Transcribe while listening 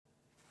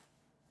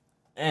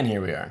And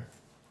here we are.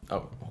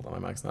 Oh, hold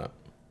on, my mic's not.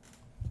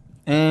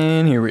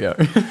 And here we are.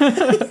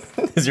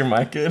 Is your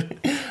mic good?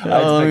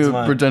 Let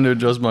me pretend to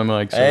adjust my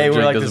mic. So hey, Jake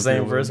we're like the doesn't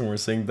same feel person. We're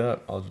synced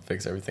up. I'll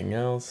fix everything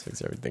else.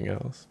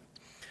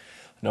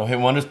 No Hit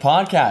Wonders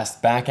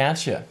podcast. Back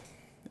at you. weird.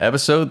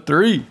 Episode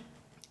 3.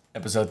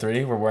 Episode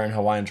 3. We're wearing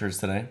Hawaiian shirts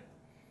today.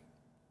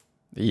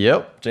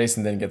 Yep.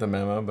 Jason didn't get the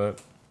memo,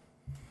 but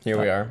here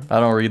we are. I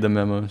don't read the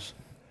memos.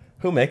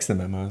 Who makes the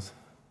memos?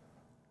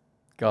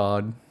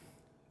 God.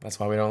 That's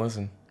why we don't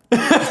listen.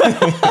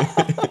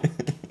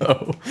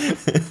 Oh.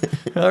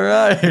 All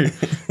right.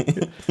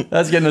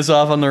 That's getting us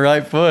off on the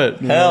right foot.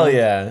 Hell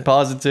yeah.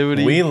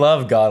 Positivity. We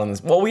love God on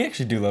this. Well, we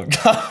actually do love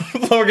God,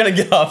 but we're going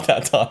to get off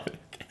that topic.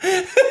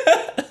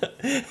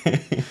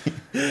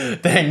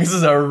 Dang, this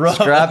is a rough...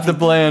 Scrap the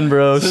plan,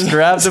 bro.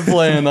 Scrap the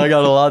plan. I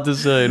got a lot to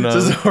say. No.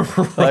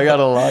 I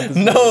got a lot to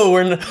say. No,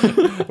 we're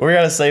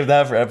going to save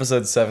that for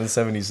episode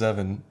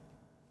 777.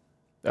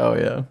 Oh,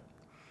 yeah.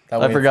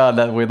 That I way- forgot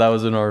that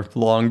was in our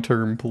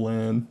long-term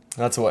plan.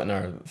 That's what, in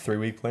our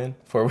 3-week plan?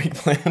 4-week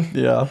plan?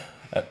 Yeah.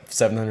 At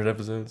 700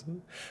 episodes?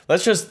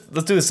 Let's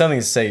do something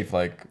safe.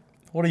 Like,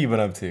 what have you been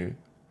up to?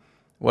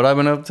 What I've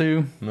been up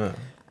to? No.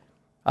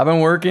 I've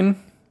been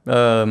working,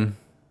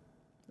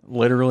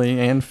 literally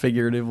and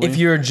figuratively. If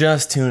you're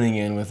just tuning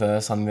in with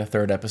us on the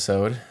 3rd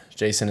episode,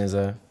 Jason's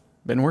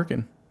been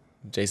working.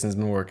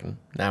 been working.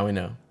 Now we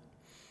know.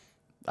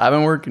 I've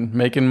been working,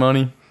 making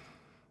money,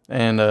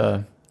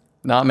 and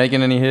not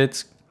making any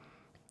hits.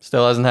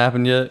 Still hasn't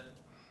happened yet.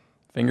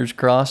 Fingers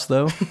crossed,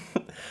 though.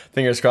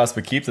 Fingers crossed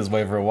we keep this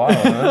way for a while,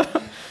 huh?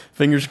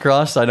 Fingers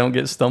crossed I don't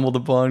get stumbled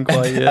upon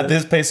quite yet. At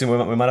this pace, we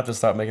might have to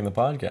start making the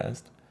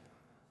podcast.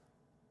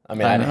 I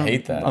mean, I know.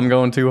 hate that. I'm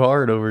going too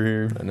hard over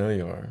here. I know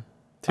you are.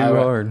 Too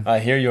hard. I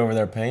hear you over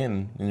there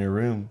paying in your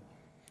room.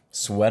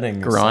 Sweating.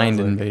 it sounds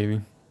Grinding, like.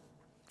 baby.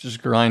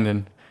 Just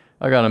grinding.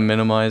 I gotta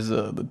minimize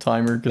the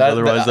timer because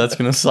otherwise that's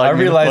gonna suck. I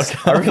realized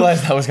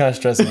that was kind of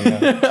stressing me out.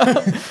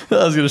 That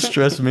was gonna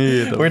stress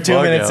me. We're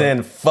 2 minutes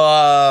in.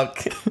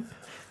 Fuck.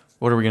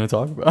 What are we gonna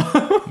talk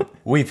about?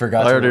 We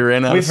forgot. I already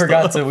ran out We of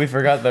forgot stuff. We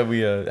forgot that we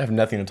have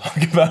nothing to talk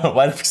about.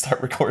 Why did we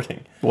start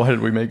recording? Why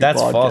did we make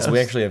That's a podcast? false. We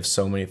actually have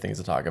so many things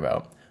to talk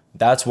about.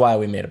 That's why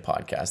we made a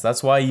podcast.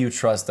 That's why you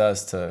trust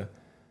us to,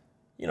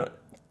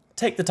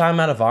 take the time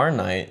out of our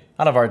night,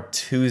 out of our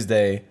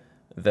Tuesday,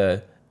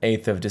 the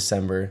 8th of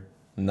December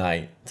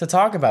night, to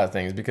talk about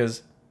things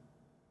because,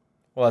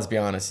 well, let's be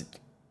honest.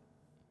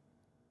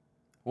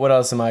 What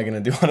else am I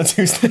going to do on a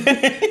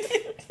Tuesday?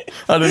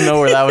 I didn't know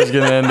where that was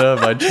gonna end up.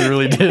 I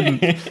truly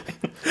didn't.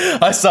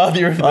 I saw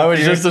the I was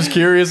just as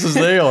curious as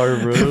they are,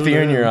 bro. the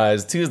fear in your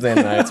eyes. Tuesday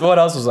nights. What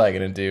else was I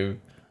going to do?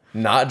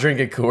 Not drink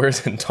a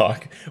Coors and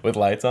talk with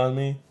lights on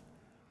me?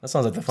 That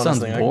sounds like the funnest Sounds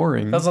thing.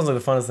 boring. That sounds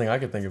like the funnest thing I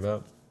could think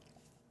about.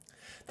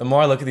 The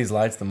more I look at these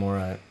lights, the more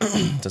I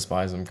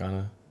despise them, kind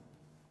of.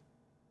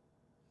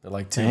 They're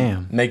like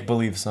two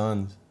make-believe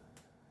suns.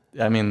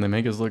 I mean, they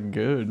make us look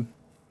good.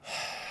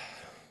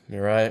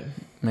 You're right.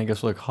 Make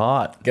us look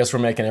hot. Guess we're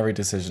making every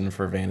decision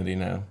for vanity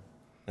now,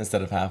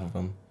 instead of half of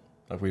them,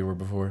 like we were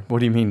before. What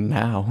do you mean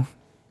now?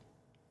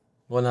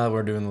 Well, now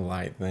we're doing the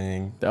light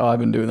thing. Oh, I've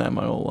been doing that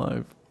my whole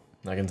life.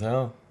 I can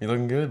tell. You're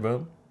looking good,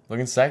 bro.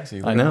 Looking sexy. I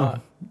Looking know.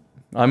 hot.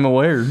 I'm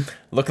aware.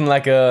 Looking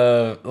like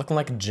a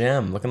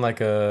gem. Looking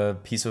like a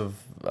piece of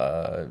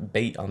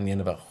bait on the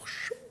end of a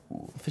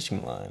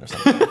fishing line or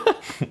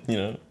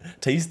something.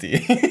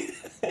 Tasty.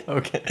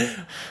 Okay.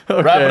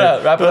 Wrap it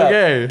up.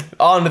 Okay.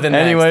 On to the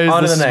next. Anyways,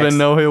 on to this the has next. been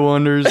No Hit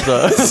Wonders.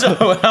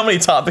 So how many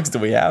topics do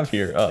we have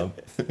here? I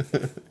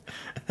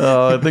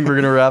think we're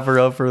gonna wrap her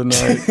up for the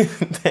night.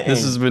 Dang.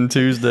 This has been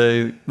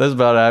Tuesday. That's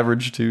about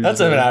average Tuesday.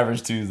 That's an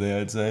average Tuesday,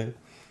 I'd say.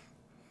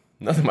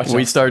 Nothing much.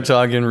 We else. start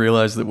talking,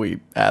 realize that we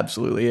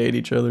absolutely hate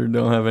each other,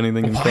 don't have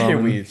anything in Why common.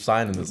 are we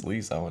signing this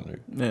lease? I wonder.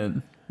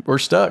 And we're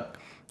stuck.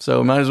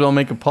 So might as well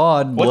make a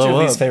pod. What's your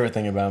blow least up. favorite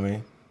thing about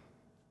me?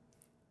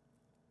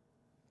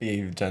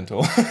 Be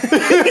gentle.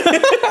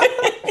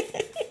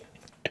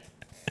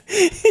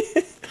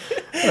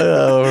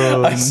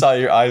 I saw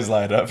your eyes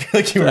light up.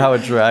 Like you were. How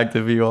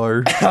attractive you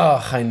are.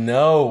 Oh, I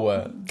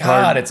know.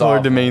 God, it's hard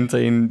hard to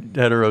maintain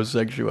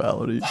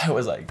heterosexuality. I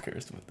was like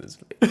cursed with this.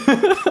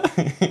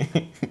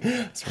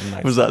 It's from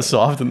nice Was that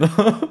soft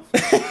enough?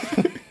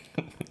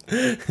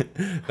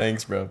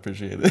 Thanks, bro.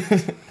 Appreciate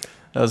it.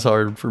 That's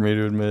hard for me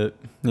to admit.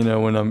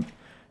 When I'm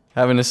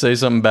having to say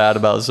something bad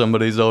about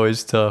somebody's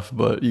always tough,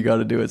 but you got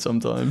to do it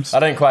sometimes. I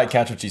didn't quite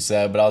catch what you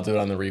said, but I'll do it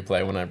on the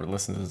replay when I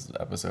listen to this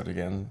episode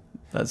again.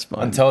 That's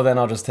fine. Until then,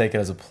 I'll just take it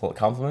as a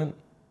compliment.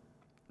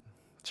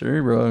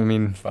 Sure, bro. I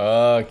mean,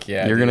 Fuck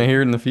yeah. you're dude. going to hear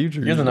it in the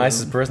future. You're the so-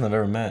 nicest person I've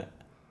ever met.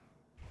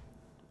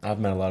 I've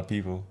met a lot of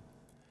people.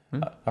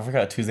 Hmm? I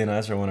forgot Tuesday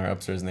nights are when our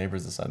upstairs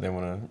neighbors decide they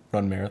want to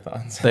run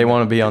marathons. They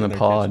want to be on In the their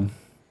pod. kitchen.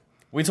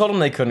 We told them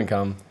they couldn't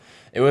come.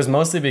 It was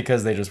mostly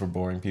because they just were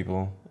boring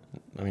people.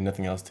 I mean,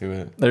 nothing else to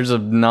it. There's a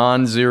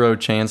non-zero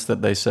chance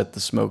that they set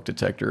the smoke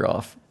detector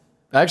off.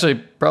 Actually,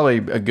 probably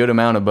a good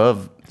amount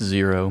above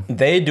zero.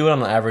 They do it on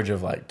the average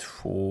of like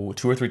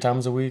two or three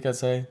times a week, I'd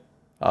say.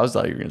 I was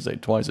thought you were going to say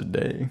twice a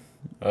day.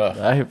 Ugh.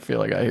 I feel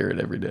like I hear it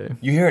every day.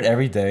 You hear it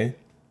every day.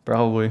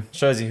 Probably.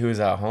 Shows you who's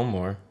at home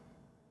more.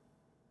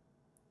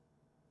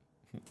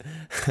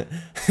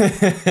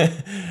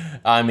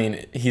 I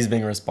mean, he's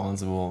being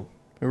responsible.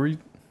 Who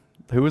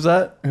was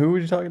that? Who were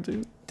you talking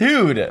to?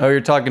 Dude. Oh,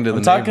 you're talking to the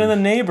I'm talking to the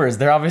neighbors.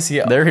 They're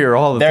obviously... They're here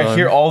all the time. They're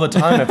here all the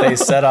time if they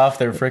set off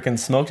their freaking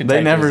smoke detectors.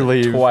 They never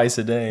leave. Twice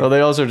a day. Oh, they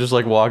also just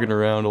like walking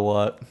around a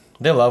lot.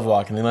 They love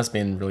walking. They must be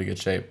in really good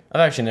shape.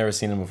 I've actually never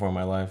seen them before in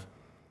my life.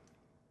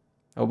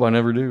 Hope I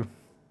never do.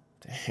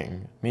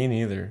 Dang. Me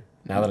neither.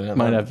 Now that I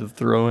Might have to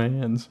throw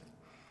hands.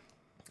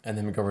 And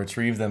then we go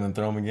retrieve them and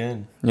throw them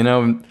again. You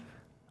know,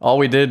 all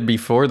we did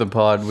before the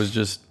pod was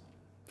just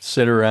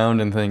sit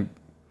around and think,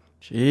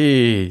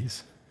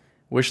 jeez,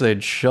 wish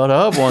they'd shut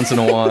up once in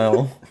a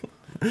while.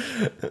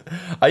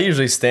 I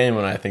usually stand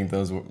when I think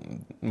those,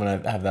 when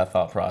I have that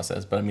thought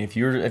process. But I mean, if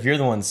you're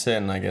the one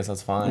sitting, I guess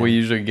that's fine. We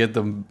usually get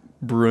the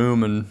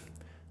broom and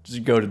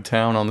just go to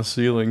town on the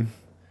ceiling.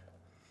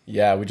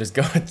 Yeah, we just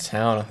go to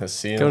town on the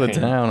ceiling. Go to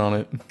town on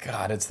it.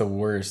 God, it's the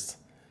worst.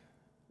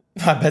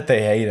 I bet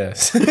they hate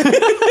us.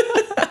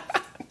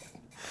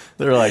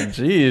 They're like,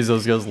 geez,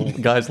 those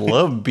guys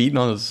love beating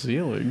on the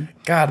ceiling.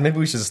 God, maybe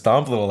we should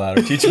stomp a little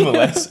louder, teach them a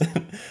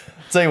lesson.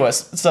 Tell you what,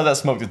 set that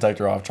smoke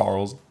detector off,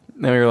 Charles.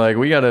 And we were like,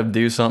 we got to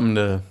do something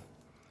to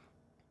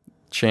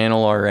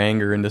channel our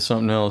anger into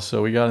something else.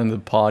 So we got into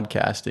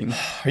podcasting.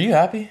 Are you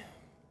happy?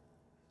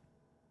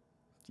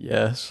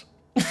 Yes.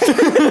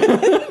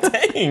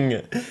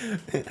 Dang.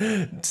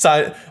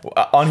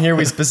 On here,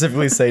 we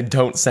specifically say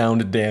don't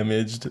sound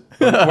damaged.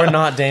 We're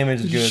not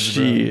damaged goods,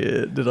 bro.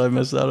 Shit, did I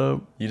mess that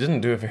up? You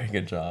didn't do a very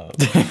good job.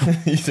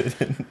 You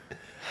didn't.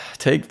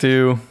 Take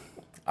two.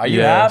 Are you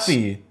Yes.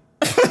 happy?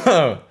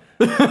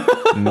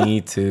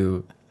 Me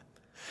too.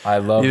 I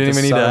love You didn't the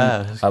even need to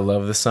sun. ask. I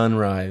love the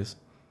sunrise.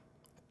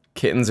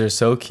 Kittens are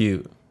so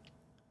cute.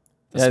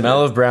 The Yeah,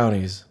 smell of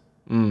brownies.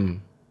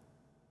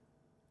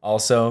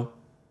 Also,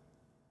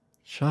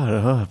 Shut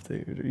up,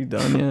 dude. Are you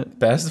done yet?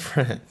 best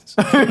friends.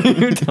 Are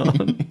you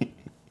done?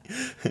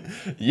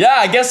 Yeah,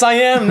 I guess I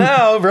am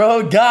now,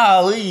 bro.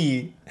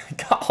 Golly.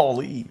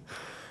 Golly.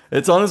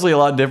 It's honestly a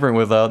lot different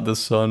without the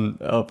sun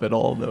up at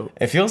all, though.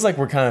 It feels like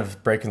we're kind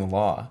of breaking the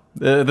law.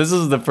 This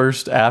is the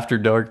first After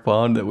Dark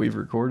pod that we've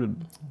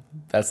recorded.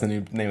 That's the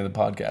new name of the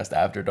podcast,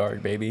 After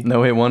Dark, baby.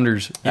 No Hit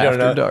Wonders. You After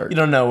don't know, Dark. You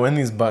don't know when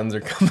these buttons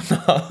are coming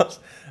off.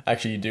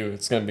 Actually, you do.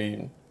 It's going to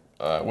be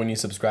when you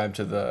subscribe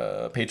to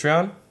the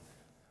Patreon.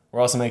 We're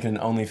also making an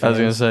OnlyFans. I was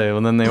gonna say,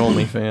 well, then the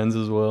OnlyFans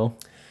as well.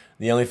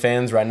 The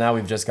OnlyFans, right now,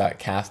 we've just got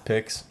calf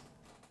pics.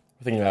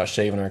 We're thinking about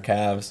shaving our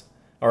calves.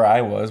 Or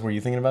I was. Were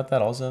you thinking about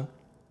that also?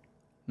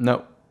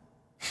 No.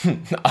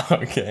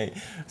 Okay.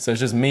 So it's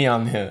just me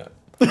on the...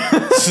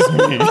 It's just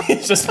me.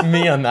 It's just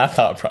me on that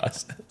thought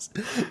process.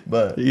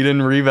 But You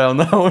didn't rebound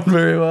that one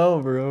very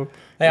well, bro.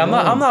 hey, I'm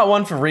not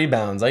one for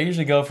rebounds. I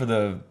usually go for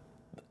the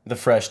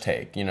fresh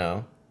take, you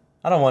know?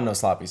 I don't want no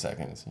sloppy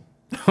seconds.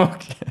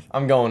 Okay.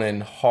 I'm going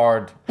in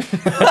hard.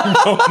 I'm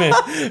going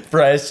in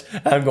fresh.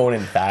 I'm going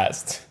in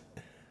fast.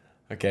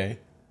 Okay.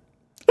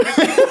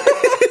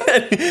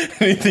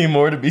 Anything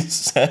more to be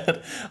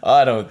said?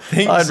 I don't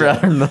think I'd so.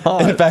 rather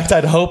not. In fact,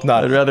 I'd hope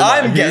not. I'd rather not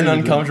I'm hear getting anything.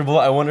 uncomfortable.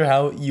 I wonder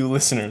how you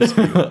listeners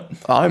feel.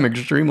 I'm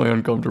extremely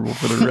uncomfortable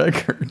for the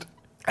record.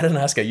 I didn't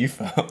ask how you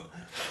felt.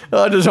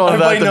 I just want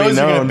that Everybody to be knows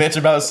you're known. gonna bitch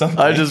about something.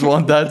 I just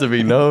want that to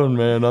be known,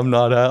 man. I'm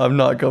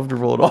not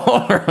comfortable at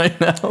all right Hey,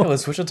 now.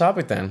 let's switch the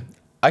topic then.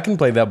 I can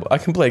play that. I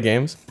can play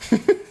games.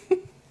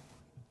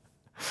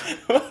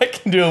 I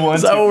can do a one.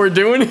 Is that what we're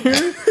doing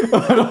here?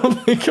 I don't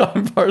think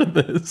I'm part of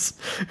this.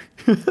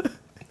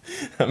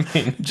 I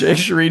mean,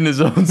 Jake's reading his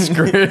own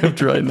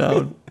script right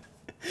now.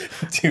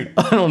 dude,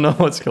 I don't know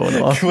what's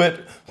going on.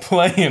 quit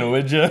playing,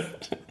 would you?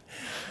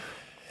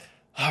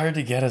 Hard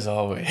to get as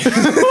always.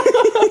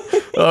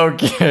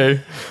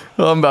 Okay.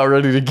 I'm about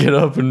ready to get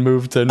up and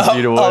move 10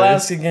 feet away. I'll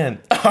ask again.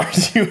 Are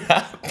you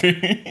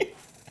happy?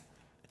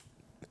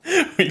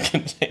 We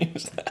can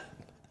change that.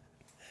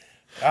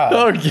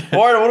 God. Okay.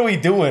 What are we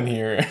doing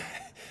here?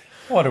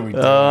 What are we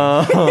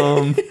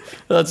doing?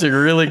 That's a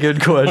really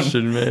good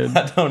question, man.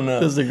 I don't know.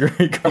 That's a great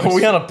Are we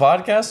question. on a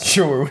podcast?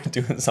 Sure, we're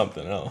doing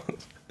something else.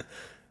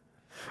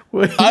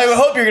 Wait, I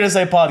hope you're gonna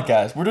say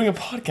podcast. We're doing a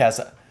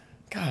podcast.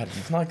 God,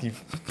 it's not like you.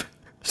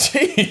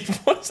 Jeez,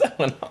 what's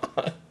going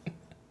on?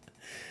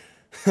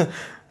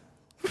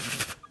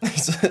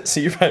 So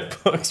you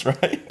write books,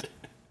 right?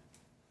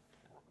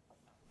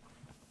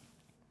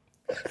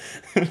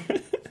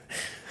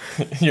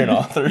 You're an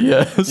author.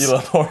 Yes. You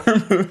love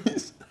horror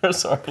movies. Or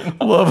sorry,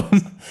 no. love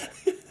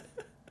him.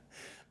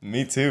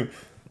 Me too.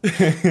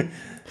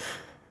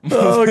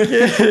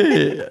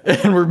 Okay.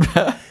 And we're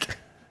back.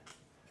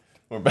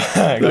 We're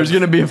back. There's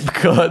going to be a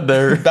cut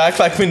there. back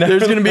like we never.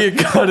 There's going to be a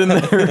cut in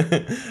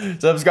there.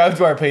 Subscribe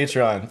to our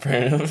Patreon for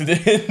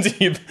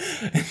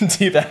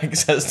deep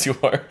access to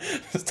our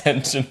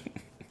attention.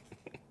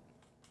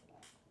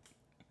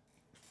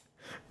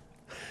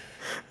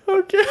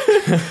 Okay.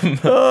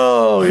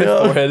 Oh, My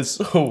yeah. forehead is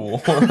so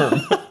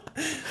warm.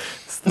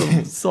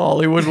 It's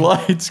Hollywood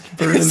lights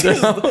burning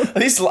down. At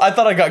least I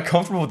thought I got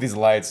comfortable with these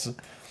lights.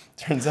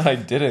 Turns out I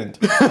didn't.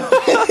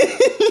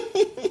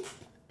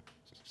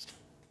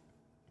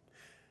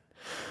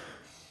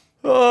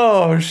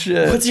 Oh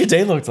shit! What's your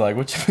day looked like?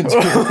 What you been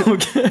doing?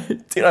 Okay,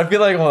 Dude, I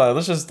feel like, hold on,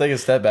 let's just take a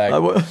step back. I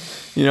woke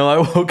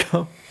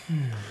up.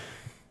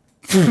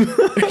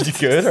 Are you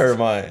good or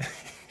am I?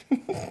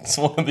 It's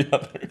one or the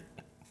other.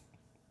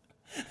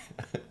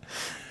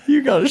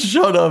 You gotta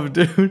shut up,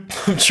 dude.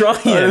 I'm trying.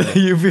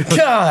 I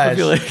Gosh.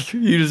 feel like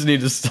you just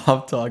need to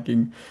stop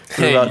talking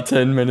for Hey. about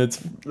 10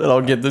 minutes, and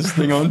I'll get this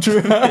thing on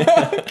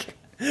track.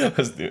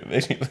 Let's do it,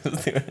 baby.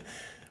 Let's do it.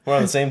 We're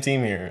on the same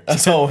team here,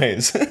 as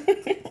always.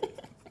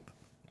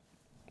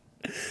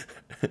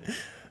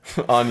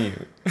 On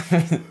you.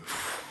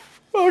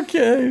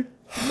 Okay.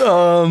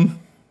 I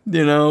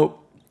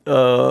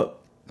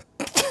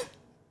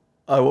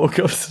woke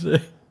up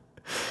today.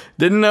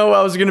 Didn't know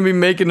I was going to be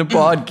making a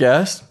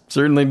podcast.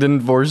 Certainly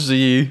didn't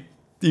foresee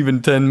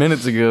even 10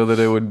 minutes ago that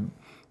it would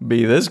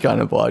be this kind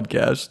of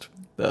podcast.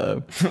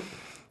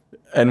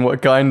 And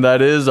what kind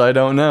that is, I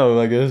don't know.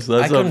 I guess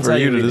that's couldn't up for tell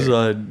you you to either.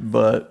 decide.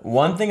 But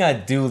One thing I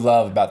do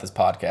love about this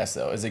podcast,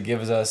 though, is it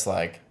gives us,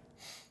 like...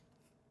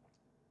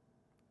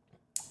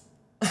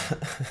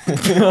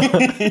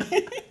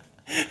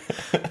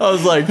 I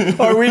was like,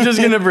 are we just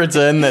going to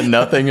pretend that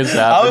nothing has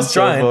happened I was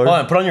trying. so Hold far?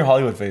 on, put on your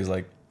Hollywood face,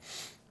 like...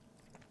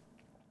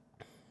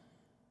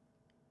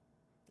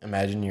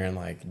 Imagine you're in,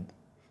 like...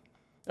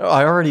 Oh,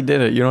 I already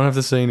did it. You don't have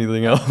to say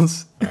anything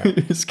else.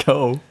 Just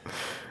go.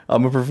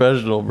 I'm a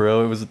professional,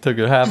 bro. It took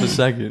a half a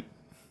second.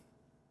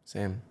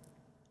 Same.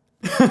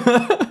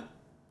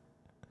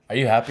 Are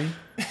you happy?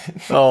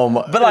 Oh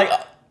my! But, like...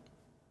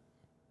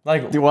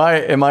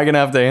 Am I gonna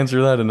have to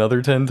answer that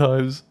another 10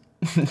 times?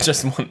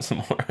 Just once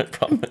more, I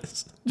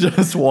promise.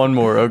 Just one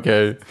more,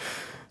 okay.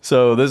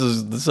 So this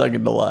is the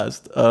second to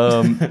last.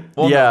 Well,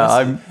 yeah,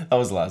 no, that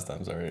was the last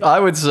time, sorry. I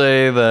would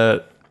say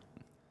that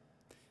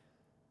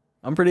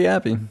I'm pretty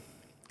happy.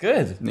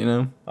 Good. You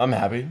know, I'm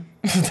happy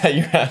that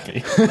you're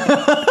happy.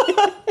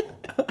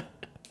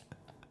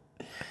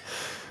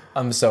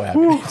 I'm so happy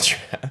that you're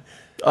happy.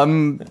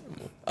 I'm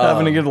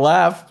having a good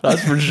laugh.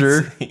 That's for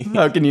sure.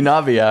 How can you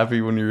not be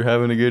happy when you're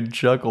having a good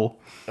chuckle?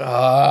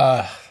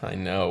 I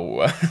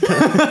know.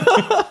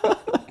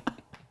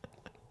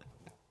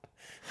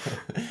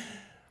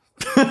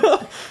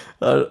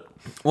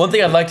 One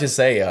thing I'd like to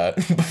say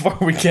before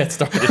we get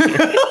started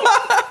here.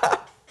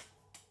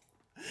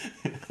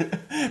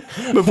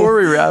 Before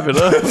we wrap it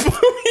up. Before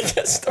we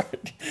get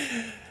started.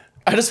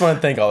 I just want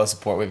to thank all the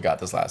support we've got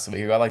this last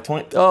week. We got like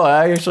 20. Oh,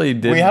 I actually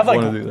did. We have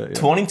like want to do that, yeah.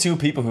 22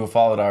 people who have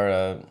followed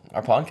our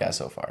podcast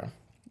so far.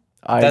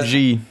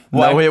 IG.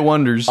 Well, No hit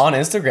wonders. On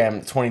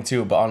Instagram,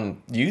 22, but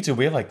on YouTube,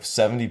 we have like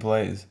 70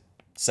 plays.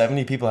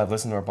 70 people have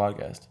listened to our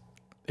podcast.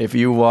 If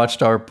you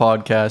watched our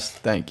podcast,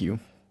 thank you.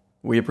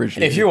 We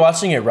appreciate it. If you're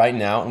watching it right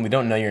now and we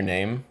don't know your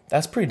name,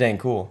 that's pretty dang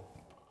cool.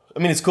 I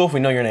mean, it's cool if we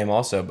know your name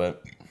also,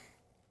 but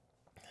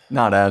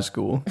Not as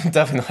cool.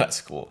 definitely not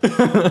as cool.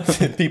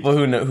 People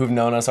who've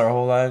known us our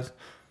whole lives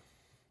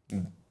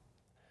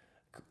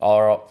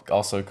are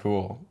also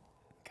cool.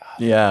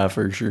 Yeah,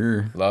 for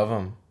sure. Love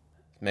them.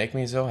 Make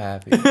me so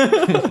happy.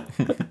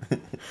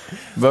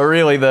 But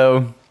really,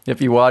 though,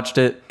 if you watched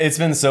it, It's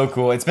been so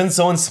cool. It's been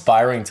so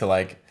inspiring to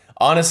like,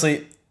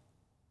 honestly,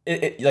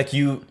 like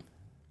you,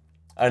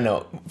 I don't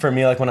know. For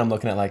me, like when I'm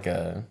looking at like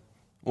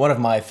one of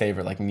my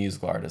favorite like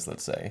musical artists,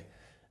 let's say,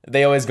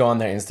 they always go on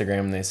their Instagram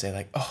and they say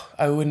like, oh,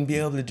 I wouldn't be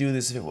able to do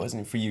this if it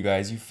wasn't for you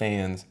guys, you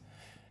fans.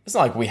 It's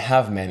not like we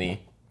have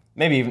many.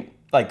 Maybe even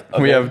like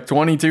we have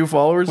 22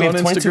 followers we on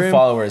have 22 Instagram.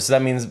 followers. So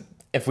that means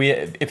if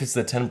it's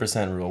the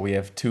 10% rule, we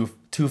have two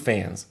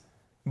fans.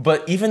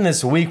 But even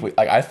this week,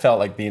 I felt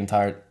like the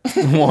entire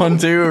 1,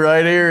 2,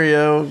 right here,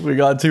 yo. We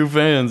got 2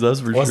 fans, that's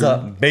for what's sure.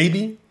 up,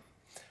 baby?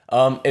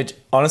 It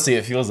honestly,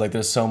 it feels like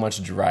there's so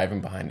much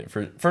driving behind it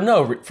for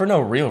no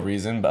real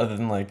reason, but other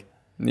than like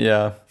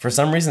Yeah. for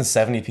some reason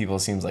 70 people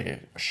seems like a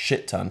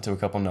shit ton to a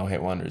couple no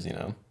hit wonders, you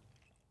know.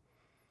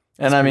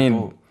 And I mean,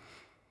 Cool.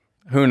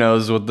 who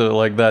knows what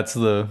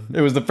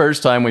it was the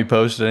first time we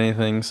posted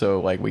anything, so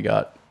like we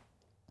got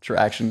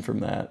traction from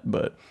that.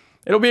 But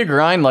it'll be a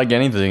grind like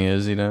anything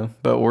is, you know.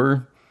 But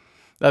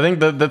I think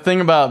the thing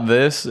about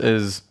this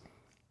is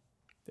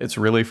it's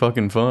really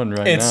fucking fun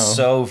right It's now.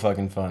 so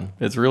fucking fun.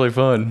 It's really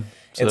fun.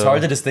 It's So,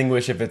 hard to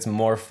distinguish if it's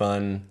more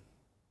fun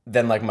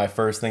than like my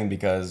first thing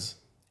because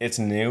it's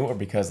new or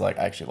because like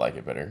I actually like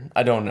it better.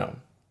 I don't know.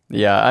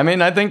 Yeah, I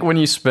mean, I think when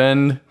you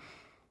spend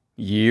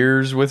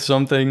years with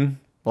something,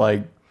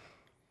 like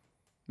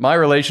my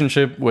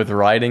relationship with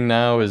writing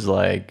now is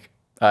like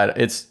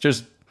it's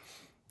just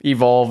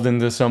evolved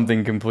into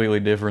something completely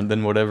different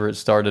than whatever it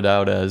started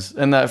out as,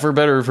 and that for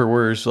better or for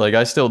worse, like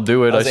I still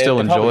do it, I still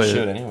it enjoy probably it.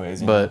 should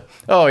anyways, you know? But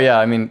oh yeah,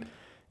 I mean,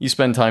 you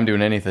spend time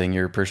doing anything,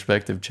 your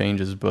perspective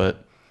changes.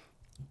 But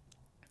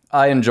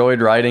I enjoyed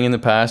writing in the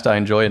past. I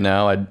enjoy it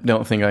now. I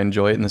don't think I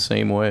enjoy it in the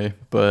same way,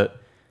 but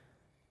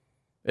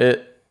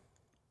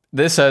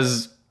this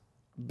has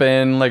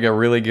been like a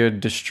really good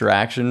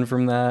distraction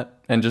from that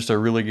and just a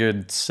really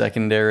good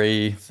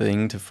secondary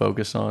thing to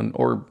focus on,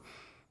 or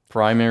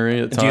primary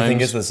at times. Do you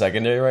think it's the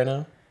secondary right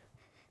now?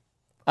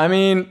 I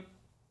mean,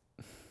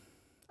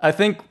 I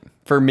think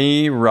for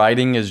me,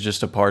 writing is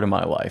just a part of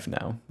my life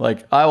now.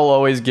 Like, I will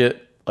always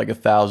get like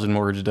 1,000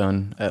 words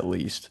done at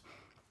least.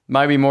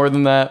 Might be more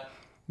than that,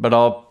 but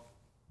I'll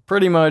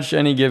pretty much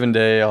any given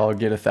day I'll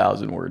get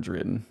 1,000 words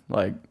written.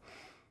 Like,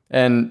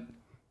 and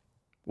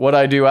what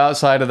I do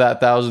outside of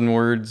that 1,000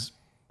 words,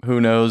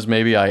 who knows?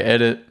 Maybe I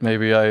edit,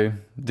 maybe I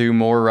do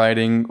more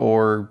writing,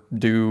 or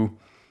do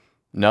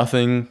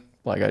nothing.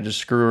 Like, I just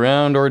screw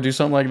around or do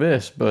something like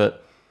this.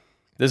 But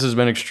this has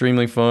been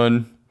extremely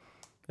fun.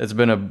 It's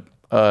been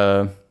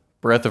a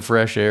breath of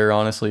fresh air,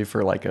 honestly,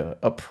 for like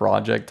a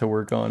project to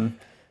work on.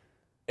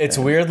 It's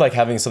weird, like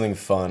having something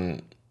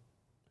fun.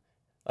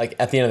 Like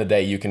at the end of the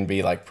day, you can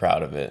be like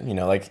proud of it. You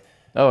know, like,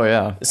 oh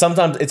yeah.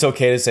 Sometimes it's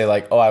okay to say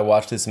like, oh, I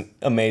watched this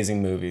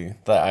amazing movie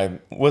that I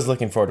was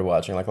looking forward to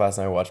watching. Like last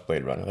night I watched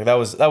Blade Runner. Like that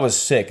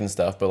was sick and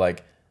stuff. But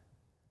like,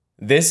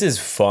 this is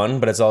fun,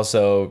 but it's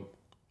also,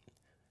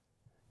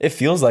 it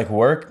feels like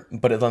work,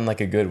 but it's in like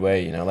a good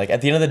way. You know, like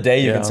at the end of the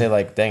day, you can say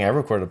like, dang, I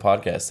recorded a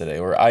podcast today,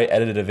 or I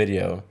edited a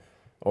video,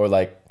 or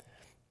like,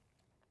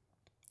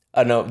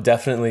 I don't know.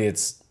 Definitely,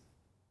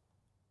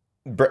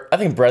 I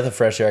think breath of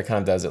fresh air kind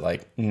of does it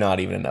like not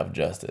even enough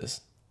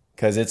justice,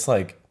 because it's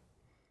like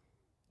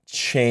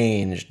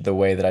changed the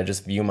way that I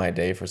just view my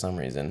day for some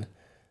reason.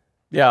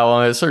 Yeah,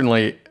 well, it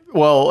certainly.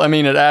 Well, I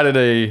mean, it added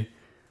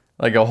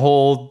a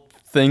whole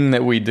thing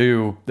that we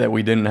do that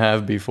we didn't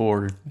have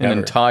before. Never. An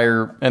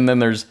entire, and then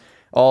there's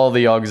all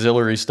the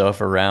auxiliary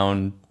stuff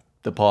around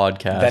the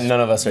podcast that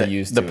none of us are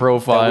used to. The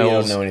profiles, that we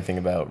don't know anything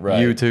about.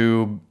 Right.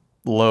 YouTube,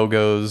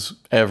 logos,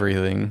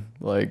 everything.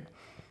 Like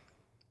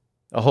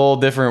a whole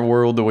different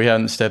world that we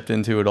hadn't stepped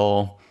into at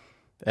all.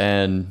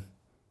 And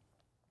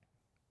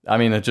I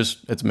mean,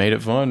 it's made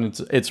it fun.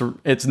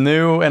 It's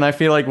new, and I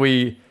feel like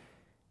we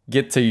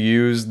get to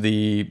use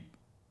the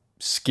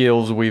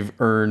skills we've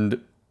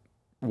earned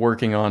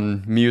working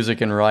on music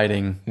and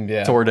writing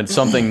toward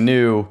something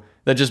new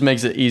that just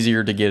makes it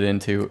easier to get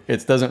into.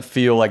 It doesn't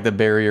feel like the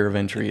barrier of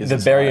entry is the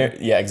barrier.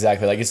 Yeah,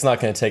 exactly. Like it's not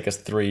going to take us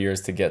 3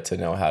 years to get to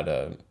know how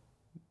to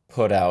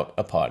put out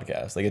a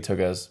podcast. Like it took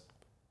us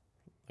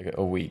like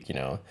a week, you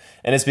know.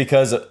 And it's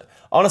because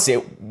honestly,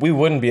 we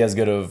wouldn't be as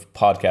good of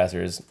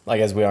podcasters like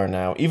as we are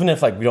now. Even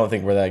if like we don't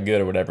think we're that good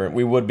or whatever,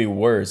 we would be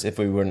worse if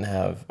we wouldn't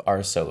have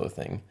our solo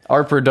thing.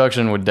 Our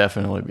production would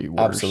definitely be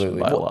worse.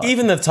 Absolutely. Well,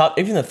 even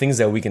the things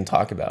that we can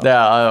talk about.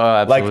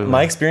 Yeah, absolutely. Like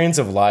my experience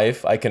of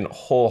life, I can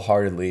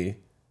wholeheartedly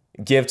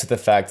give to the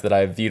fact that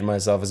I viewed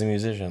myself as a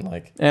musician.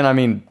 Like, and I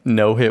mean,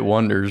 no hit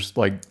wonders.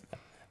 Like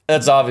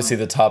that's obviously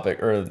the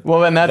topic, or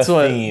well, and that's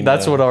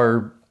what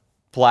our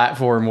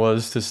platform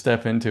was to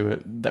step into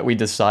it, that we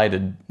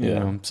decided, you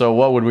know. So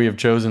what would we have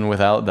chosen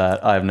without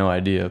that? I have no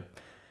idea.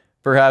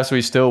 Perhaps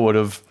we still would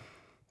have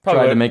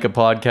tried to make a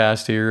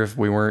podcast here if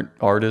we weren't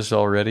artists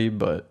already,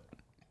 but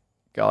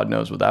God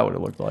knows what that would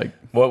have looked like.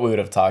 What we would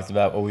have talked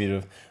about, what we'd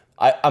have.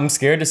 I'm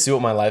scared to see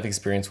what my life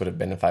experience would have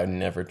been if I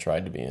never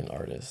tried to be an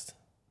artist.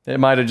 It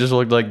might have just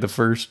looked like the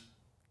first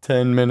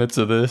 10 minutes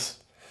of this.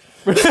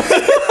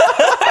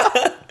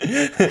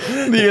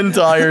 The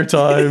entire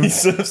time.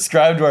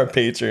 Subscribe to our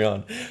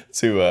Patreon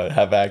to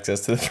have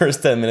access to the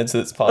first 10 minutes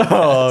of this podcast.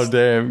 Oh,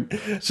 damn.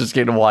 It's just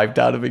getting wiped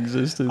out of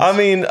existence. I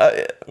mean,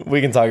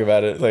 we can talk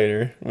about it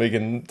later. We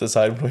can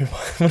decide when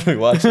we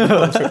watch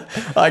it.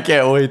 I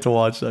can't wait to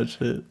watch that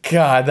shit.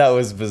 God, that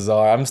was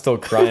bizarre. I'm still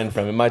crying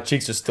from it. My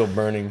cheeks are still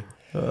burning.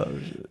 Oh,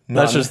 shit.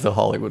 That's just the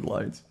Hollywood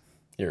lights.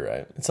 You're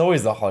right. It's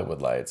always the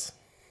Hollywood lights.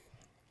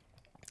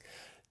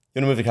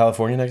 You want to move to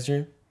California next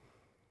year?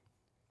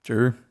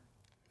 Sure.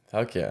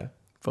 Fuck yeah.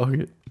 Fuck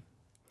it.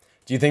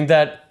 Do you think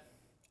that,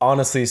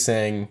 honestly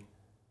saying,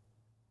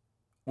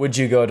 would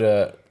you go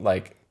to,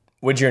 like,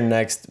 would your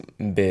next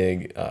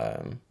big,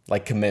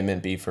 like,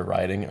 commitment be for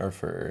writing or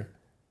for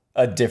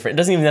a different, it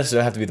doesn't even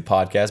necessarily have to be the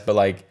podcast, but,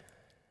 like,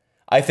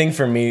 I think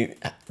for me,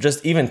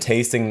 just even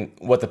tasting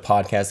what the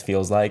podcast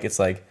feels like, it's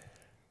like,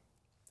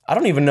 I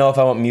don't even know if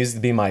I want music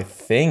to be my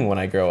thing when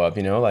I grow up,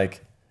 you know?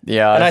 Like,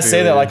 yeah. And I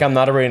say that like I'm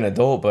not already an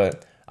adult,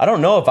 but I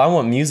don't know if I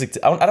want music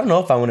to, I don't know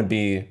if I want to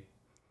be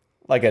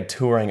like a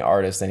touring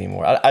artist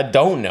anymore. I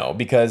don't know,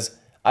 because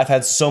I've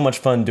had so much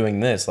fun doing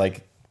this.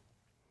 Like,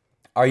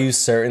 are you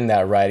certain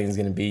that writing is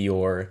going to be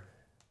your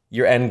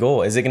end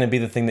goal? Is it going to be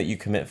the thing that you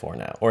commit for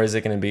now? Or is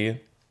it going to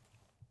be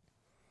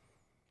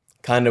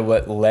kind of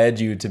what led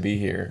you to be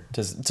here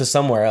to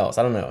somewhere else?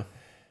 I don't know.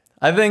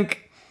 I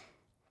think,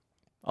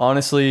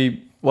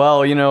 honestly,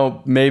 well, you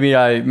know,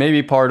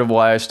 maybe part of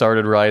why I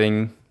started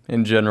writing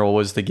in general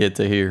was to get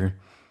to here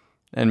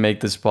and make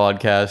this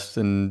podcast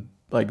and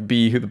like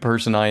be who the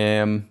person I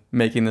am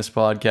making this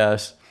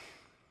podcast.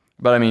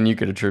 But I mean, you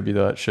could attribute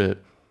that shit,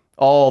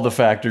 all the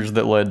factors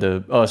that led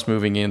to us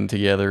moving in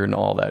together and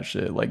all that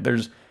shit. Like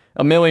there's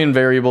a million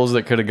variables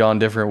that could have gone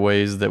different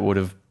ways that would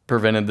have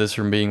prevented this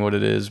from being what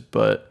it is.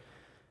 But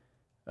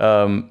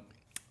I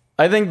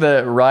think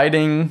that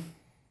writing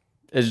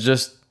is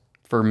just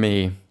for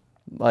me.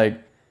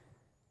 Like,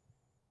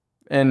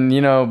 and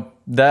you know,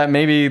 that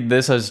maybe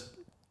this has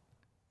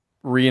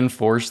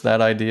reinforced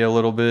that idea a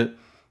little bit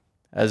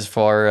as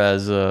far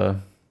as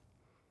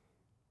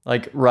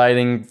like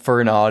writing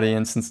for an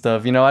audience and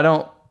stuff. You know,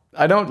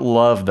 I don't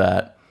love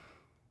that.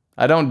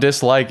 I don't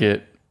dislike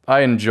it.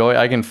 I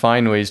can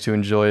find ways to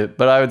enjoy it,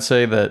 but I would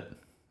say that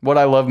what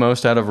I love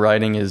most out of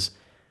writing is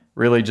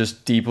really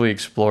just deeply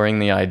exploring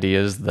the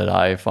ideas that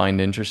I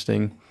find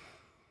interesting.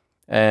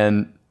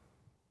 And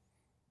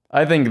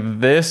I think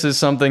this is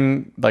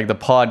something like the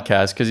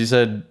podcast, because you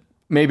said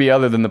maybe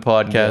other than the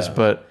podcast,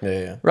 but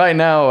right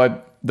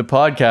now the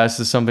podcast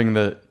is something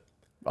that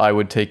I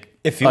would take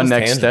a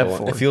next step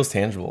for. It feels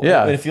tangible.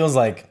 Yeah. It feels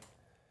like...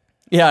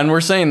 Yeah, and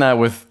we're saying that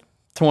with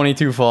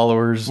 22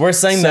 followers, we're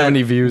saying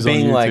 70 that views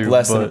being on like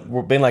YouTube.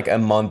 we're being like a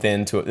month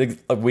into it.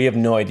 Like, we have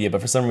no idea,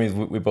 but for some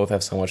reason we both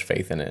have so much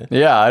faith in it.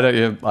 Yeah, I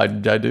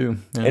do.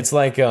 Yeah. It's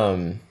like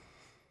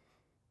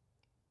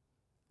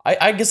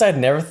I guess I'd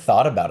never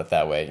thought about it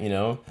that way, you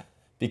know,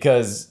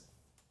 because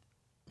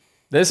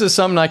this is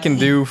something I can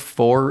do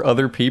for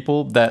other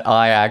people that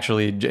I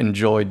actually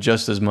enjoy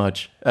just as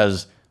much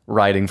as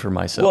writing for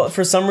myself. Well,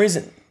 for some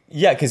reason,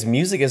 yeah, because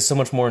music is so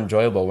much more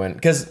enjoyable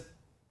because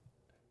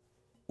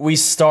we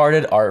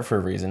started art for a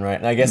reason, right?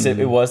 And I guess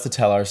it was to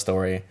tell our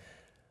story.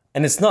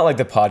 And it's not like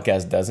the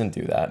podcast doesn't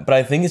do that, but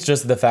I think it's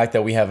just the fact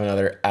that we have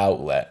another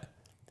outlet.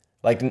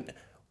 Like,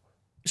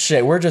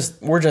 shit, we're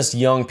just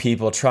young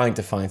people trying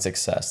to find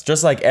success,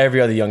 just like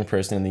every other young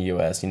person in the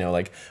U.S. You know,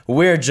 like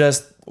we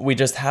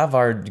just have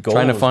our goals,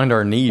 trying to find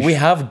our niche. We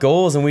have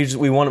goals, and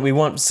we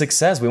want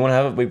success.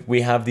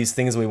 We have these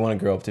things we want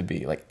to grow up to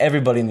be. Like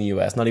everybody in the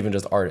U.S., not even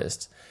just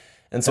artists,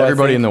 and so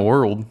everybody in the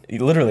world,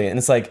 literally. And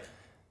it's like,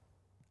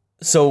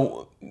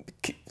 so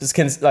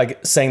like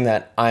saying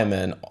that I'm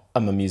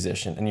a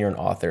musician and you're an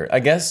author. I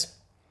guess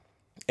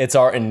it's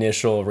our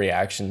initial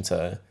reaction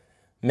to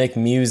make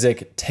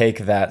music take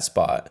that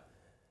spot.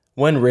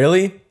 When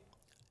really,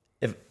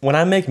 when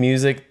I make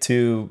music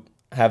to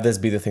have this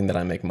be the thing that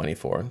I make money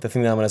for, the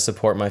thing that I'm going to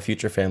support my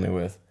future family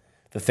with,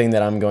 the thing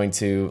that I'm going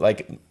to,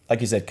 like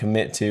you said,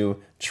 commit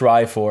to,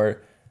 try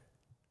for,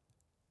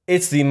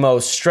 it's the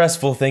most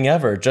stressful thing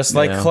ever, just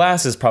like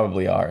classes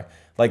probably are.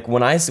 Like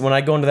when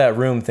I go into that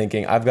room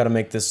thinking I've got to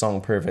make this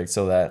song perfect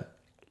so that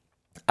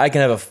I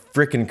can have a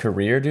freaking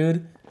career,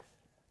 dude,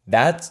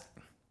 that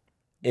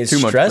is too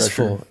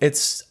stressful.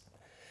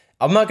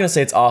 I'm not going to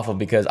say it's awful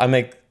because I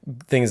make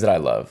things that I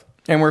love.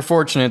 And we're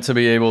fortunate to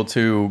be able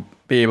to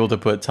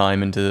put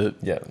time into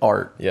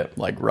art,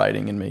 like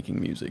writing and making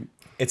music.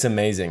 It's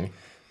amazing.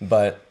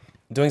 But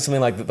doing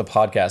something like the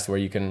podcast where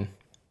you can,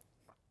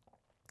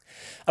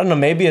 I don't know,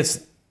 maybe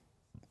it's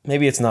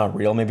not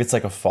real. Maybe it's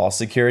like a false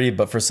security,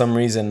 but for some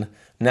reason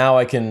now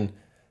I can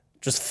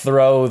just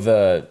throw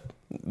the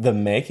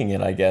making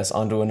it, I guess,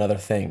 onto another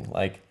thing.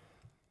 Like,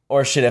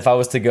 or shit, if I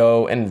was to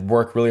go and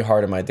work really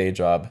hard at my day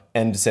job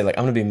and say like,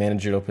 I'm going to be a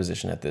managerial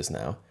position at this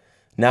now.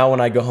 Now when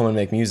I go home and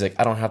make music,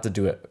 I don't have to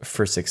do it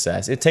for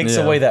success. It takes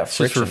away that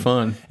friction. Just for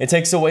fun. It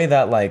takes away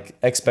that like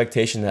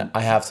expectation that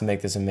I have to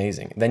make this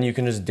amazing. Then you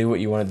can just do what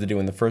you wanted to do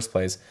in the first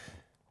place.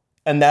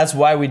 And that's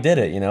why we did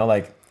it, you know,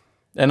 like.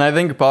 And I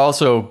think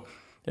also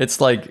it's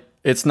like,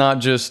 it's not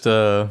just,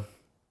 I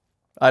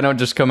don't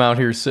just come out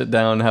here, sit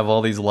down, have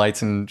all these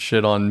lights and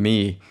shit on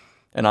me,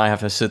 and I have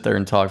to sit there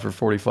and talk for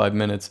 45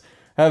 minutes.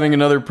 Having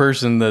another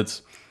person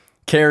that's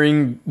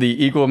carrying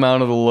the equal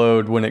amount of the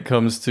load when it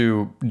comes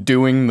to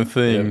doing the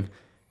thing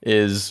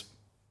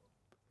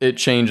it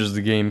changes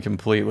the game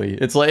completely.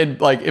 It's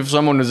like if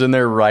someone was in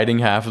there writing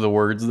half of the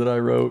words that I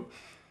wrote,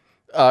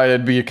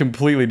 it'd be a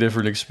completely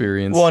different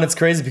experience. Well, and it's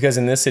crazy because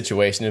in this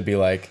situation, it'd be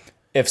like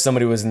if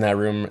somebody was in that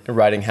room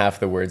writing half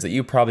the words that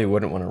you probably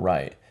wouldn't want to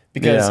write.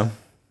 Because,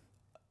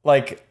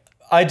 like,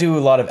 I do a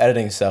lot of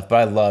editing stuff, but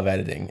I love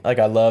editing. Like,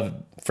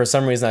 for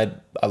some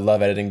reason, I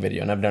love editing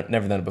video, and I've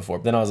never done it before.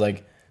 But then I was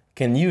like,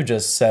 can you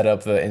just set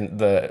up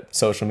the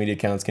social media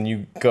accounts? Can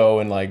you go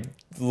and, like,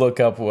 look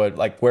up what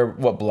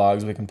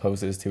blogs we can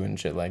post this to and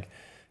shit? Like,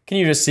 can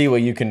you just see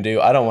what you can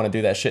do? I don't want to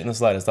do that shit in the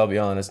slightest, I'll be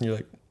honest. And you're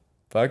like,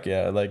 fuck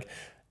yeah. Like,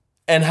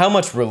 and how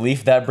much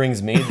relief that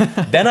brings me.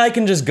 Then I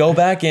can just go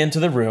back into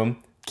the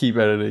room. Keep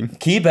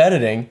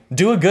editing.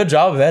 Do a good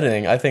job of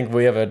editing. I think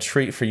we have a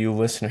treat for you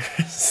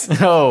listeners.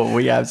 Oh,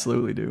 we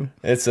absolutely do.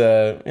 It's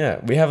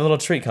we have a little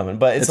treat coming,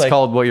 but it's like,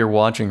 called what you're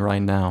watching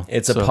right now.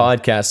 It's a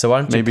podcast, so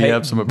why don't you maybe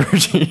have some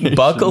appreciation.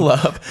 Buckle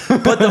up,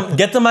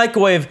 get the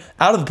microwave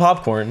out of the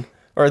popcorn,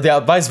 or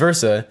vice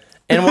versa,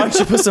 and why don't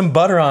you put some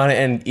butter on it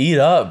and eat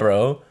up,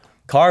 bro?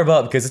 Carb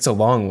up because it's a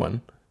long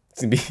one.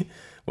 It's gonna be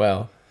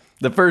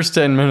the first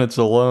 10 minutes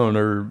alone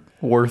are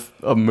worth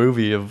a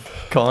movie of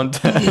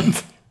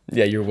content.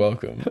 Yeah, you're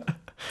welcome.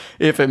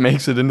 If it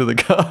makes it into the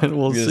cut,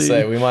 we'll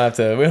see. We might have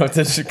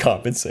to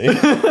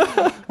compensate.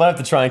 Might have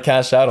to try and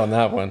cash out on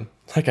that one.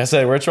 Like I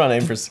said, we're trying to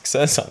aim for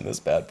success on this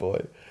bad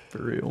boy.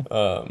 For real.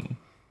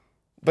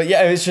 But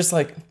yeah, it's just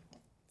like,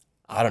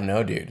 I don't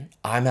know, dude.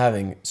 I'm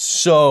having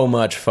so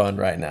much fun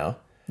right now.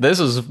 This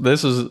is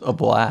a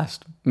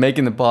blast.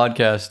 Making the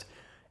podcast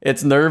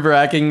it's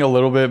nerve-wracking a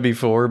little bit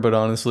before, but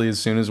honestly, as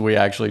soon as we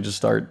actually just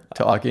start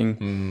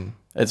talking,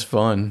 it's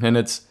fun. And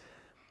it's,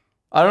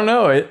 I don't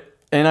know,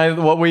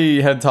 what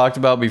we had talked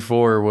about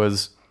before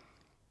was,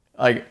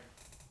 like,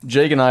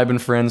 Jake and I have been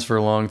friends for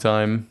a long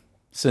time,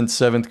 since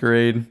 7th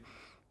grade,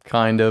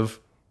 kind of.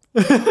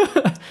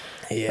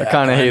 Yeah, I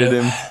kind of hated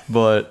him,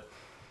 but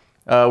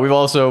we've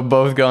also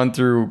both gone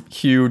through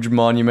huge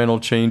monumental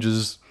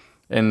changes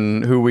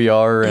in who we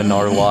are and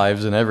our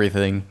lives and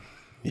everything.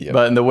 Yep.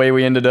 But the way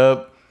we ended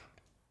up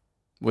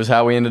was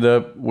how we ended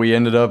up. We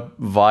ended up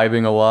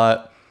vibing a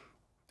lot,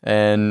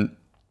 and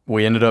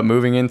we ended up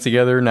moving in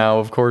together. Now,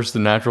 of course, the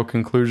natural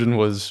conclusion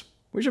was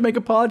we should make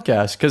a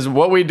podcast, because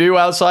what we do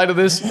outside of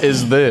this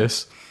is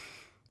this.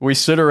 We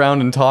sit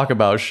around and talk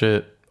about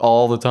shit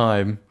all the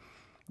time.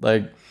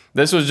 Like,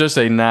 this was just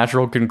a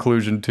natural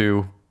conclusion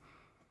to,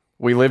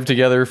 we lived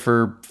together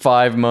for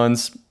 5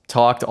 months,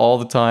 talked all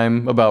the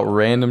time about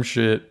random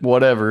shit,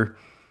 whatever.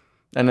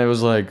 And it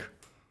was like,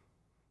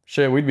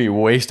 shit, we'd be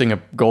wasting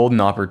a golden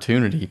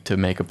opportunity to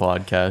make a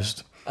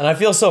podcast. And I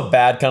feel so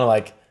bad, kind of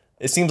like,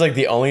 it seems like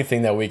the only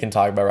thing that we can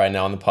talk about right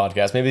now on the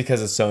podcast, maybe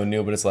because it's so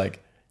new, but it's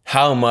like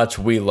how much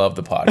we love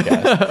the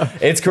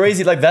podcast. It's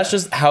crazy. Like, that's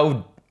just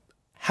how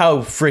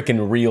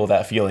freaking real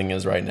that feeling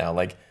is right now.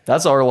 Like,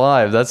 that's our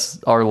lives.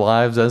 That's our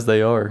lives as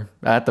they are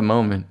at the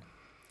moment.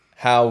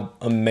 How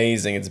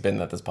amazing it's been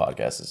that this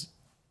podcast has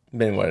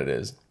been what it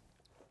is.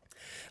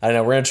 I don't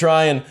know. We're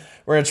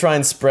gonna try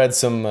and spread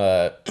some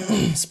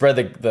spread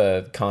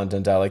the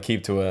content out. Like,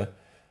 keep to a,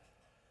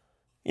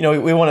 you know,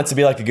 we want it to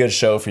be like a good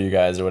show for you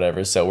guys or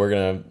whatever. So we're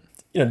gonna,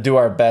 you know, do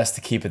our best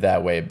to keep it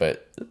that way.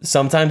 But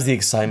sometimes the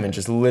excitement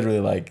just literally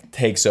like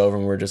takes over,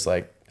 and we're just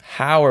like,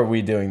 how are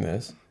we doing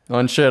this?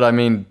 And shit, I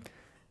mean,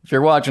 if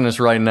you're watching us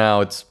right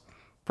now, it's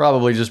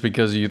probably just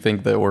because you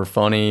think that we're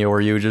funny,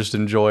 or you just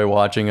enjoy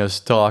watching us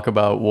talk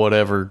about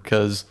whatever,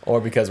 or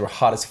because we're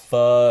hot as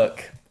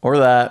fuck, or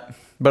that.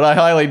 But I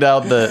highly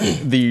doubt that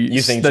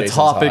you think the Jason's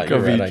topic hot.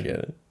 of You're each. right, I get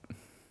it.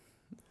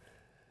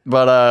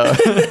 But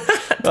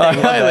I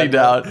highly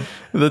doubt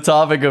the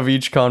topic of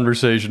each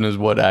conversation is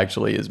what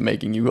actually is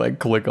making you like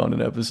click on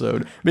an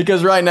episode.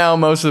 Because right now,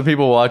 most of the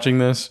people watching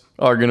this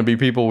are going to be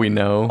people we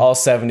know. All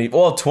 70,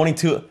 well,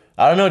 22.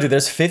 I don't know, dude.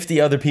 There's 50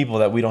 other people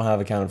that we don't have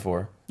accounted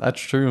for. That's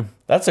true.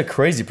 That's a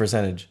crazy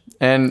percentage.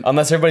 And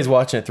unless everybody's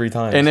watching it 3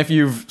 times. And if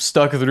you've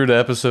stuck through to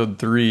episode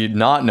 3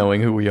 not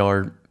knowing who we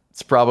are,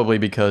 it's probably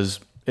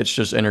because it's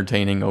just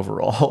entertaining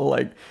overall.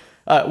 Like,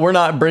 we're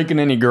not breaking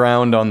any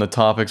ground on the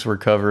topics we're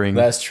covering.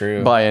 That's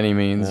true. By any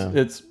means.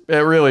 Yeah.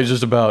 It really is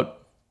just about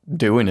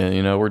doing it,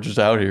 you know? We're just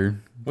out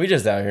here. We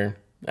just out here,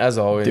 as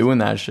always. Doing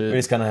that shit. We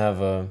just kind of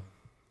have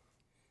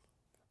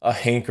a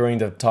hankering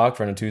to talk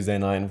for on a Tuesday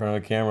night in front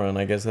of a camera, and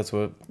I guess that's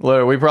what...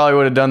 Literally, we probably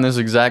would have done this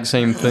exact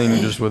same thing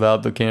just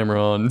without the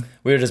camera on.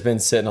 We would have just been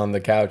sitting on the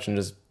couch and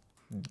just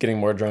getting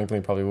more drunk than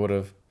we probably would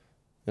have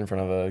in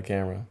front of a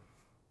camera.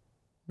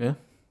 Yeah,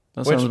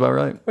 that sounds about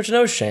right. Which,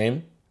 no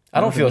shame. I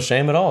don't feel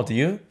shame at all. Do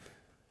you?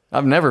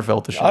 I've never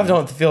felt ashamed. I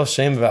don't feel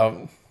shame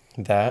about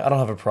that. I don't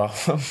have a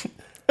problem.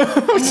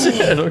 Oh,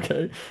 shit,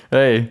 okay.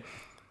 Hey,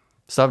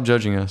 stop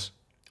judging us.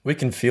 We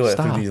can feel it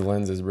Stop. through these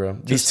lenses, bro.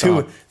 Just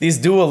These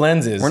dual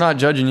lenses. We're not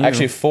judging you.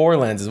 Actually, 4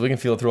 lenses. We can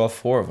feel it through all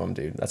 4 of them,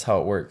 dude. That's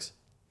how it works.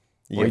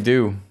 We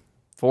do.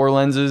 4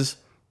 lenses,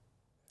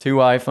 2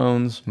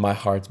 iPhones, My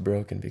heart's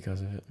broken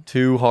because of it.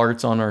 2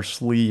 hearts on our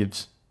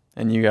sleeves,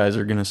 and you guys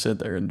are gonna sit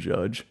there and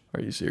judge.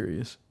 Are you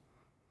serious?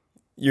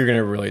 You're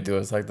gonna really do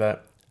us like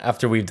that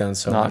after we've done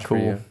so Not much cool.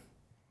 for you.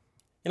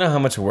 You know how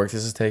much work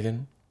this has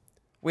taken?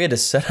 We had to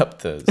set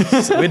up this.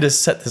 We had to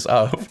set this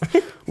up.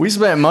 We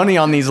spent money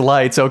on these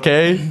lights,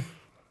 okay?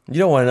 You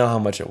don't want to know how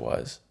much it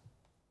was.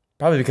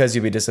 Probably because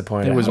you'd be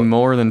disappointed. It was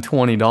more than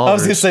 $20. I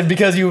was gonna say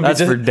because you would That's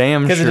be for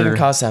damn because it sure. didn't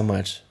cost that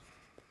much.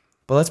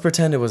 But let's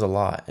pretend it was a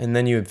lot, and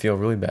then you would feel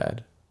really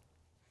bad.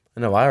 I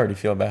know I already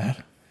feel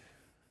bad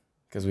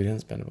because we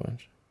didn't spend a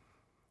bunch.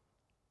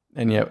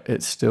 And yet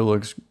it still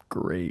looks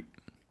great.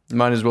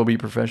 Might as well be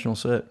professional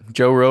set.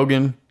 Joe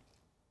Rogan,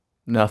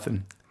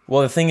 nothing.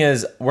 Well, the thing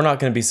is, we're not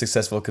going to be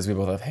successful because we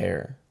both have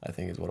hair, I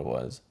think is what it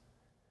was.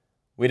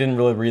 We didn't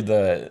really read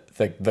the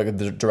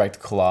direct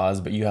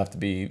clause, but you have to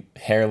be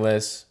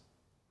hairless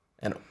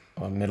and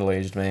a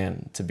middle-aged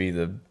man to be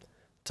the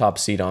top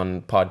seat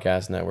on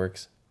podcast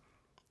networks.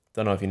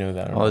 Don't know if you know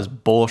that or All not. this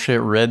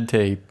bullshit red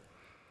tape.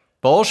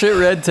 Bullshit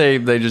red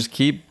tape. They just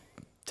keep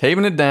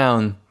taping it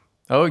down.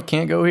 Oh, you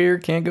can't go here,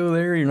 can't go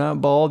there. You're not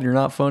bald, you're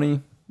not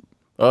funny.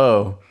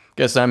 Oh,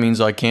 guess that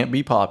means I can't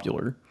be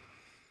popular.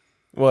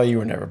 Well, you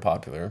were never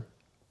popular.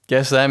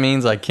 Guess that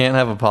means I can't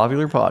have a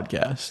popular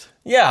podcast.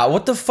 Yeah,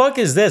 what the fuck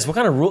is this? What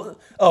kind of rule?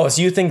 Oh,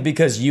 so you think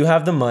because you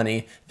have the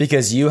money,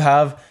 because you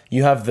have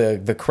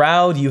the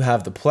crowd, you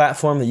have the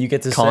platform that you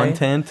get to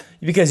Content. say,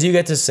 because you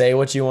get to say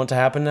what you want to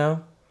happen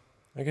now?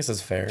 I guess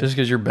that's fair. Just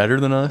because you're better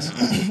than us?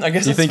 I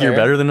guess You think you're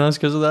better than us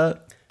because of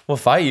that? We'll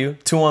fight you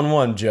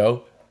 2-on-1,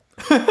 Joe.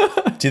 Do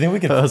you think we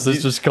can? Us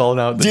is just calling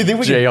out the do you think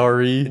we can-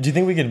 JRE. Do you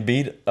think we can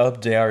beat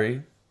up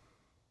JRE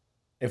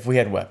if we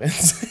had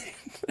weapons?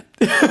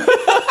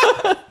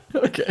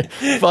 Okay.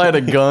 If I had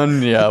a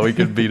gun, yeah, we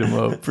could beat him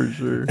up for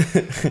sure.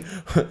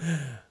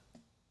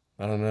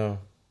 I don't know.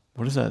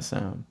 What does that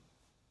sound?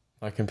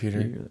 My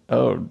computer.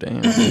 Oh,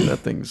 damn. Dude, that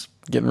thing's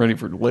getting ready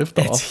for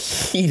liftoff.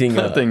 It's heating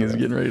That up. thing is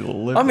getting ready to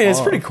lift I mean, it's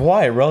off. pretty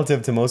quiet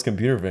relative to most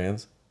computer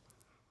fans.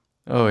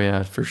 Oh,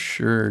 yeah, for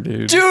sure,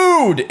 dude.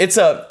 Dude, it's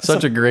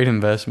Such a great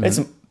investment.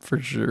 it's- for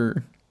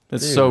sure.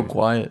 It's so Dude.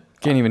 quiet.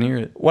 Can't even hear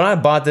it. When I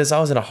bought this, I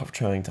was in a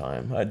trying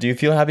time. Do you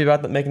feel happy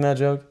about making that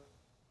joke?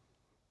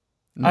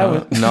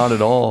 No, not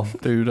at all,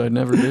 dude. I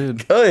never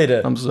did. Good.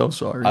 I'm so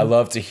sorry. I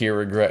love to hear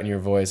regret in your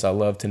voice. I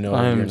love to know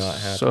that you're I'm not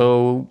happy.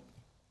 so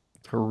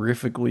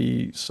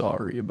horrifically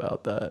sorry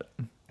about that.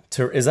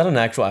 Is that an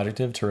actual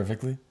adjective?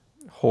 Terrifically?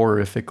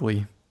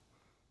 Horrifically.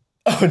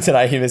 Oh, did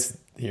I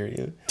mishear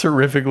you?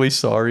 Terrifically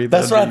sorry.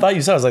 That's what I thought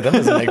you said. I was like, that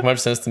doesn't make much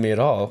sense to me at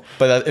all.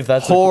 But if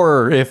that's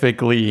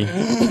Horrifically.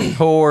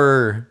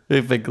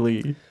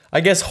 Horrifically. I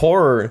guess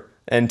horror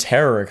and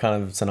terror are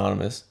kind of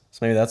synonymous. So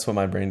maybe that's what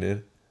my brain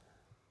did.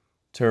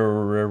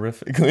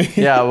 Terrifically.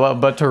 Yeah, well,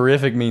 but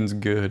terrific means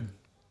good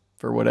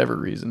for whatever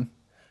reason.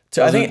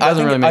 I think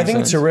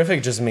sense.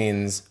 terrific just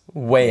means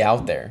way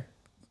out there.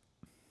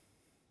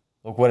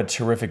 Look what a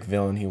terrific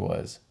villain he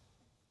was.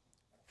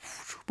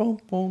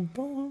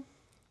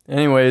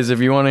 Anyways, if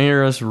you want to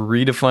hear us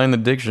redefine the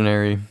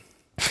dictionary,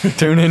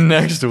 tune in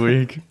next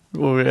week.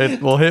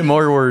 We'll hit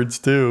more words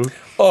too.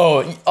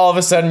 Oh, all of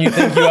a sudden you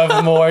think you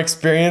have more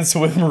experience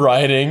with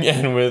writing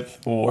and with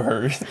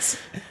words.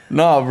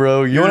 Nah,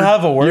 bro. You wanna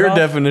have a word Your off?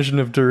 definition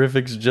of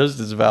terrific's just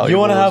as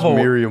valuable wanna have as a-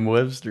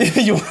 Merriam-Webster.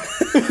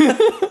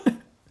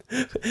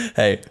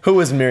 Hey, who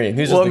was Miriam?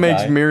 Who's just What the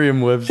makes guy?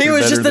 Merriam-Webster He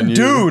was better just a than you?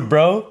 dude,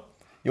 bro.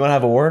 You want to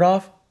have a word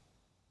off?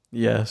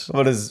 Yes.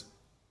 What is?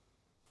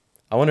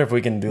 I wonder if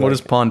we can do. What like,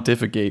 does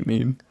pontificate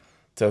mean?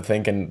 to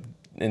think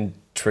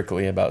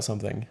intricately about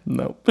something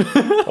No.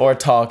 or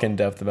talk in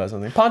depth about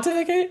something?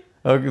 Pontificate?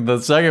 Okay, the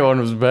second one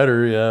was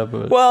better, yeah,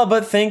 but Well,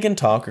 but think and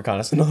talk are kind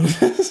of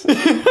synonymous.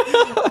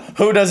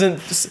 Who doesn't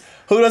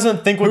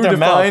think with who their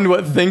defined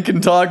mouth? what think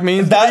and talk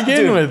means That- to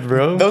begin dude, with,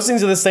 bro? Those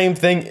things are the same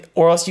thing,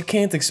 or else you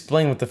can't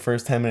explain what the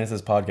first 10 minutes of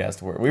this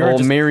podcast were. We were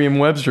just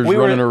Merriam-Webster's we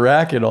were- running a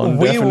racket on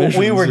we definitions.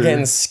 were here.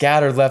 getting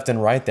scattered left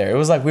and right there. It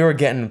was like we were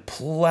getting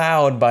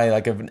plowed by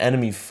like an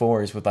enemy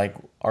force with like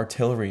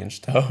artillery and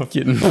stuff.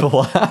 getting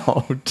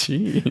plowed.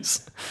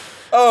 Jeez.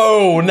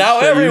 Oh, now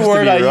Shit every used to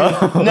word be I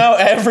rough. use, now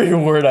every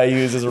word I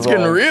use is It's wrong.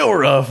 getting real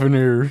rough in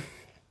here.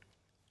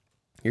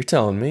 You're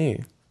telling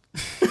me,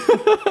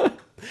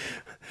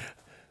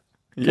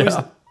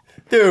 Yeah.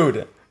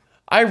 dude.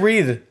 I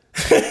read.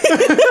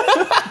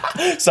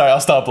 Sorry, I'll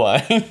stop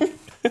lying.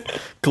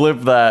 Clip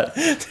that.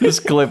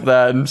 Just clip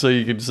that and so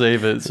you can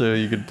save it so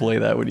you can play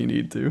that when you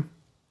need to.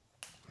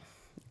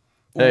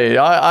 Hey,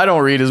 I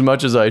don't read as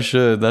much as I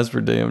should. That's for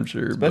damn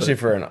sure. Especially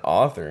for an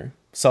author,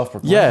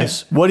 self-proclaimed.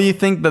 yes. What do you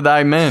think that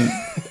I meant,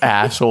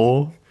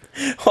 asshole?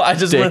 Well, I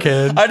just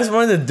Dickhead.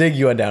 wanted to dig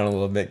you down a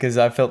little bit because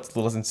I felt a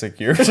little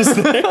insecure just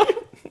there.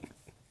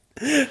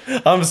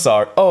 I'm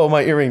sorry. Oh,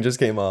 my earring just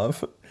came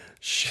off.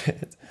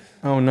 Shit.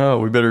 Oh no,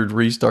 we better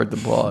restart the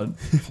pod.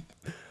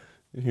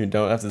 You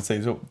don't have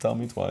to tell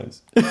me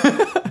twice.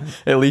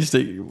 At least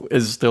it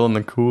is still in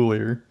the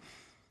cooler.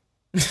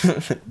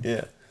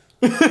 Yeah.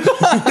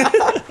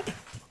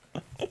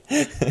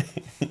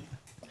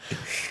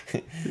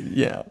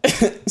 Yeah.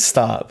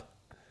 Stop.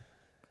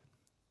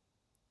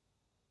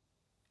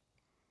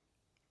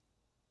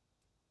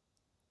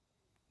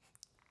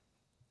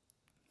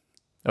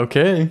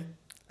 Okay.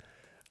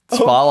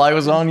 Spotlight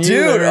was on you,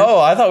 Dude, there.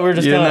 I thought we were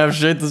just You didn't gonna have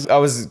shit to. I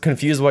was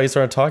confused why you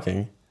started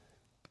talking.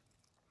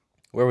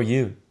 Where were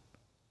you?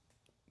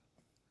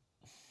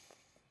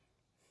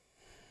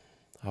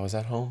 I was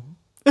at home.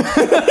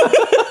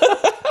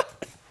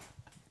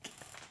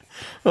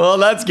 Well,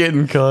 that's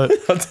getting cut.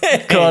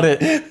 Dang. Cut it.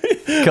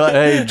 Cut.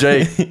 Hey,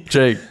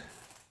 Jake,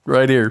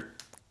 right here.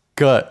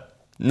 Cut.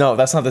 No,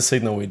 that's not the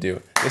signal we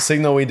do. The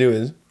signal we do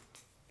is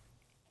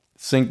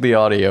Sync the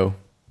audio.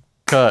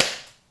 Cut.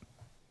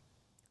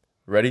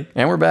 ready?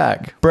 And we're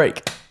back.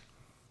 Break.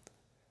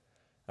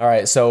 All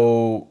right,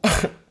 so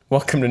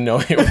welcome to No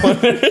Hate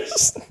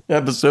Wonders.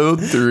 Episode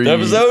 3.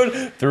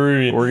 Episode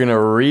 3. We're gonna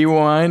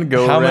rewind,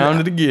 go How many- around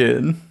it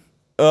again.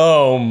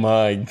 Oh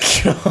my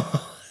god.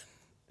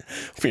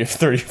 We have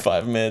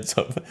 35 minutes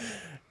of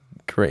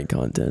great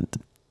content.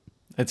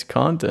 It's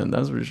content,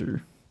 that's for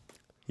sure.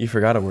 You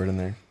forgot a word in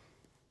there.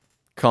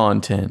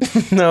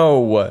 Content.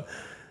 No.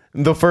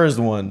 The first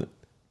one.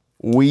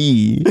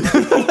 We.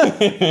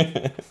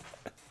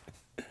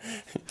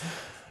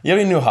 You have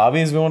any new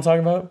hobbies we want to talk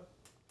about?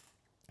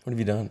 What have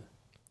you done?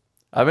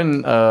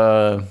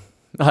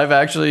 I've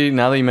actually,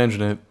 now that you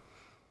mention it,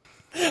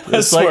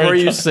 it's swear like to where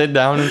you God. sit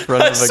down in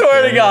front I of a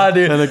swear to camera God,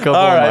 dude. and a couple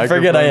All of right,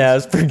 forget I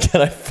microphones. asked. Forget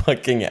I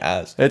fucking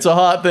asked. It's a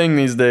hot thing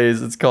these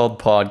days. It's called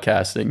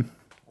podcasting.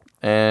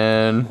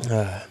 And,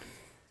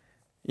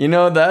 you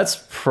know,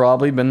 that's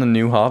probably been the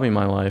new hobby in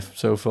my life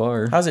so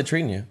far. How's it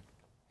treating you?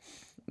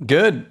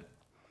 Good.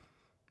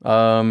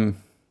 I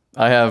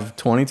have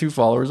 22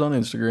 followers on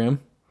Instagram.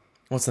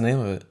 What's the name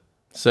of it?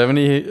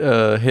 70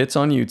 hits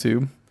on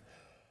YouTube.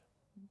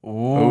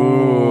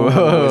 Ooh.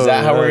 Is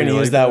that how we're going to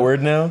use that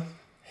word now?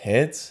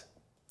 Hits?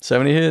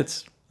 70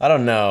 hits. I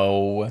don't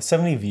know.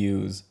 70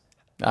 views.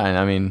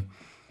 I mean,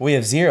 We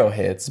have 0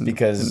 hits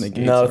because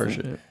negates our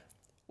shit.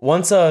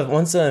 once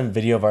a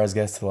video of ours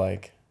gets to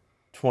like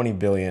 20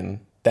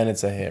 billion, then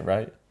it's a hit,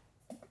 right?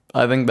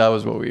 I think that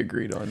was what we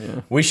agreed on,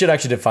 yeah. We should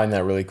actually define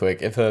that really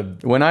quick.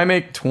 When I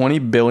make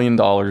 $20 billion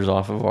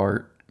off of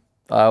art,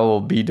 I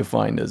will be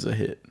defined as a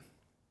hit.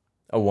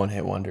 A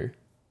one-hit wonder.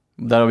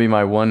 That'll be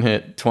my one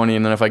hit, 20,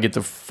 and then if I get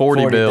to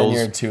 40 bills,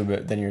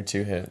 then you're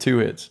 2 hit. 2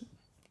 hits.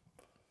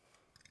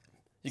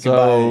 You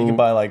can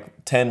buy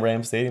like 10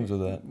 Ram stadiums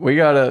with that. We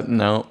gotta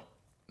no,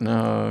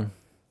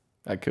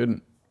 I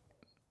couldn't.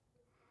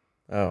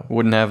 Oh,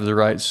 Wouldn't have the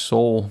right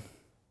soul.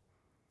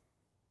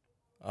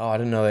 I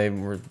didn't know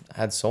they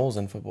had souls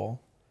in football.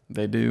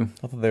 They do.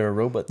 I thought they were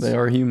robots. They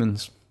are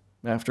humans,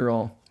 after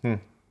all.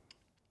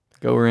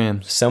 Go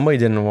Rams. Somebody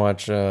didn't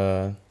watch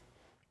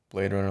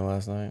Blade Runner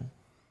last night.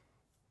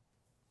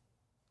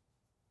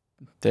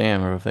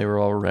 Damn, or if they were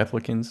all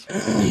replicants,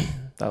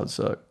 that would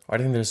suck. Why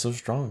do you think they're so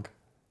strong?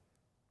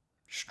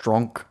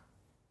 Strunk.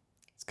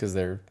 It's because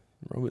they're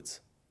robots.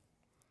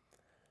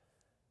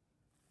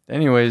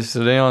 Anyways,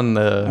 today on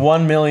the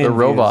 1 million the views.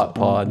 robot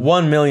pod.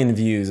 1 million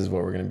views is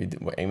what we're gonna be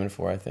aiming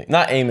for. I think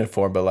not aiming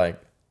for, but like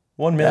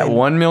 1 million. That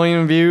 1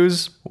 million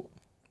views,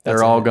 they're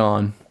That's all it.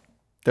 gone.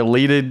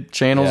 Deleted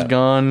channels Yeah.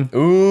 gone.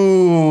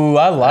 Ooh,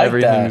 I like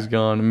Everything's that.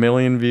 gone. 1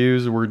 million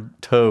views, we're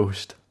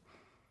toast.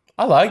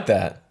 I like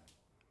that.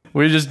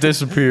 We just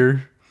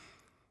disappear.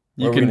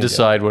 You Where are we can gonna go?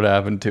 decide what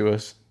happened to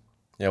us.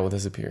 Yeah, we'll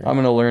disappear. I'm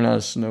gonna learn how to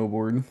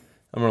snowboard.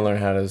 I'm gonna learn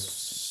how to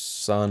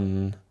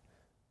sun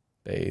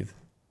bathe.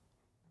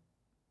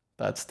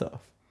 That's tough.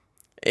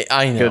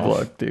 I know. Good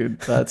luck, dude.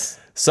 That's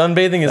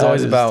Sunbathing is that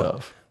always about.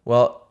 tough.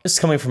 Well, it's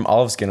coming from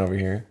olive skin over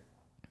here.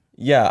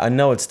 Yeah, I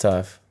know it's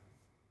tough.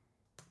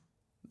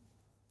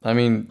 I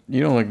mean,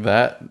 you don't look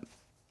that.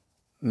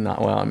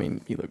 Not well. I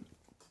mean, you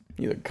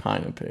look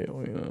kind of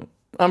pale. You know,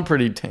 I'm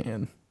pretty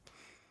tan.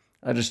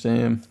 I just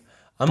am.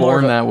 I'm more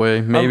Born of a- that way.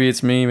 Maybe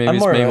it's me. Maybe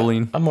it's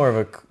Maybelline. I'm more of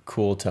a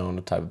cool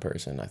tone type of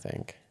person, I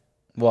think.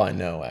 Well, I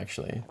know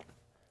actually.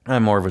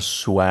 I'm more of a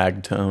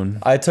swag tone.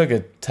 I took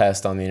a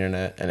test on the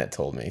internet and it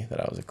told me that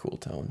I was a cool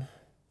tone.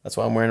 That's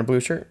why I'm wearing a blue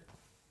shirt.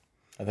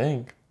 I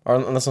think. Or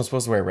unless I'm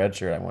supposed to wear a red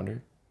shirt, I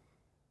wonder.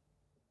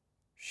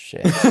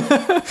 Shit.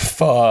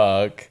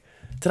 Fuck.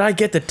 Did I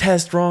get the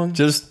test wrong?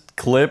 Just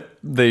clip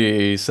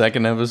the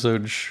second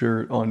episode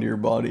shirt onto your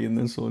body in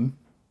this one.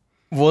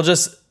 We'll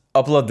just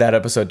upload that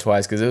episode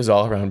twice because it was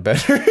all around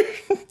better.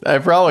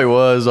 It probably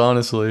was,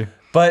 honestly.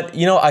 But,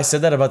 you know, I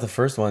said that about the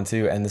first one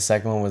too, and the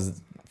second one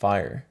was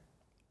fire.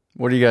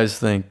 What do you guys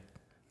think?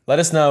 Let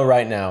us know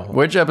right now.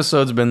 Which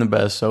episode's been the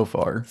best so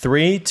far?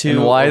 3, 2,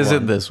 And why or is 1?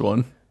 it this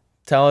one?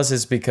 Tell us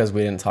it's because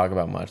we didn't talk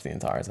about much the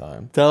entire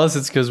time. Tell us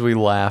it's because we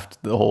laughed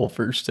the whole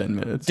first 10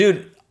 minutes.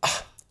 Dude,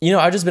 you know,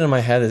 I've just been in my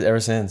head ever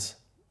since.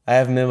 I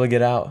haven't been able to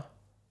get out.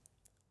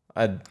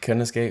 I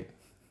couldn't escape.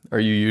 Are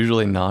you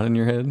usually not in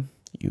your head?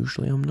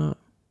 Usually I'm not.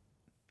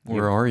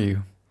 Where are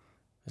you?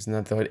 Isn't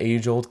that the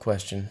age-old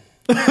question?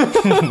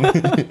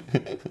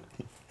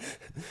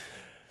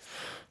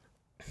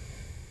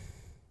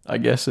 I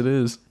guess it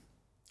is.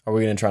 Are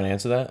we going to try and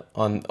answer that?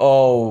 On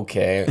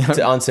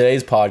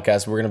today's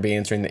podcast, we're going to be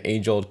answering the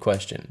age-old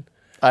question.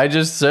 I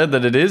just said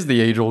that it is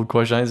the age-old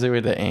question. I didn't say we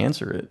had to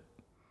answer it.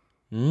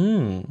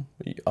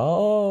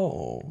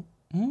 Oh.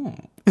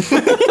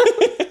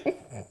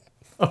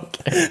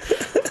 Okay.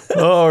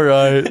 All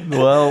right.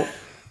 Well,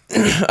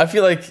 I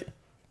feel like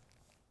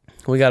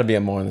we got to be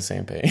more on the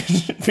same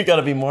page. We got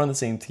to be more on the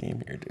same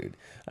team here, dude.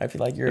 I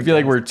feel like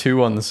we're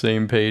two on the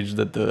same page,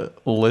 that the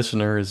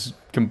listener is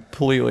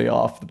completely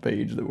off the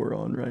page that we're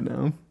on right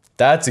now.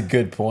 That's a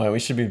good point. We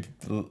should be.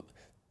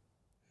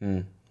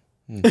 I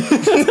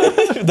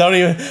don't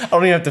even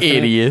have to.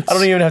 Idiots. I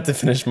don't even have to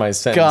finish my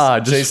sentence.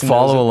 God, just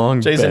follow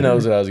along Jason better.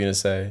 knows what I was gonna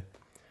say.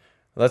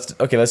 Let's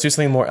do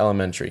something more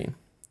elementary.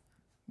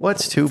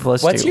 What's 2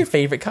 plus 2? What's your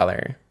favorite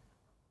color?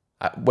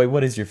 Wait,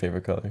 what is your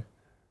favorite color?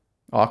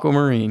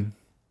 Aquamarine.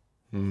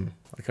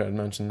 I could have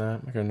mentioned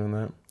that. I could have known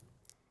that.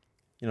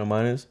 You know what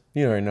mine is?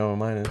 You already know what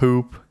mine is.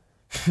 Poop.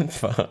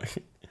 Fuck.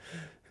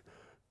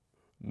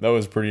 That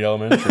was pretty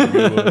elementary.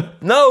 Good one.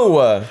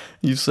 No!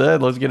 You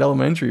said, let's get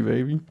elementary,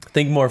 baby.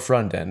 Think more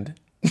front end.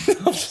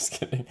 I'm just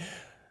kidding.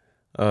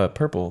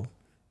 Purple.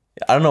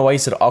 I don't know why you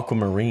said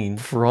aquamarine.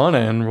 Front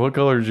end? What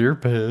color's your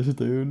piss,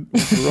 dude?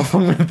 What's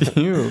wrong with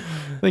you?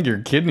 I think your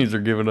kidneys are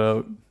giving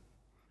out.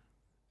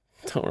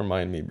 Don't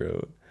remind me,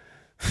 bro.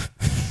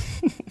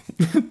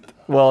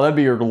 Well, that'd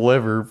be your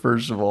liver,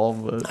 first of all,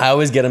 but I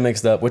always get them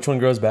mixed up. Which one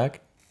grows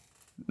back?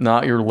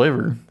 not your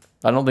liver.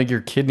 I don't think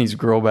your kidneys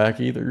grow back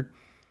either.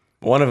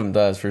 One of them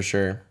does, for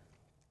sure.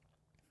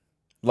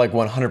 Like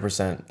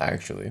 100%,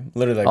 actually.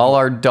 Literally, like, All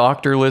our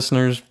doctor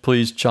listeners,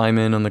 please chime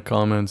in on the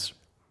comments.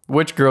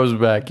 Which grows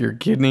back, your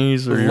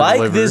kidneys or your like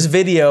liver? this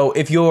video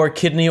if your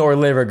kidney or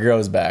liver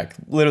grows back.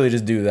 Literally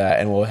just do that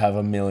and we'll have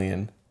 1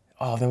 million.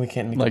 Oh, then we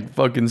can't. Like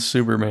fucking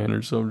Superman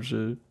or some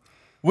shit.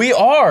 We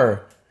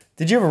are.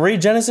 Did you ever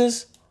read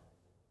Genesis?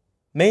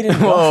 Made in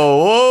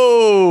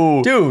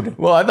Whoa. Dude.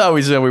 Well, I thought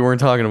we said we weren't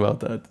talking about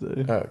that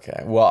today.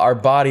 Okay. Well, our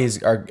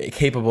bodies are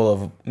capable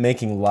of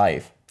making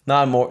life.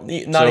 Not more. Not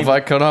So even, if I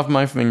cut off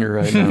my finger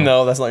right now.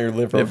 no, that's not your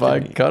liver. If I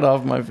cut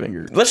off my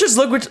finger. Let's just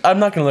look. I'm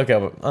not gonna look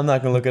up. I'm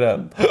not gonna look it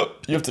up.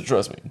 You have to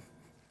trust me.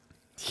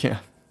 Yeah.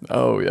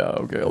 Oh, yeah.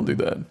 Okay, I'll do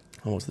that.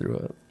 Almost threw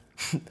up.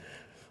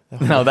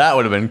 Now that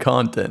would have been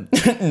content.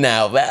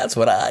 Now that's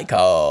what I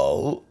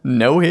call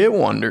No hit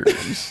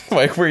wonders.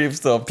 like where you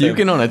still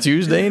Puking on a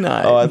Tuesday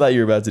night. Oh, I thought you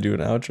were about to do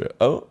an outro.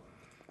 Oh,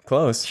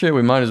 close. Shit,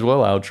 we might as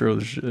well outro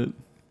the shit.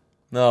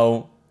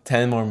 No,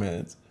 10 more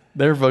minutes.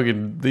 They're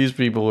fucking. These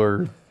people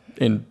are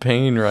in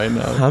pain right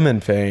now. I'm in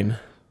pain.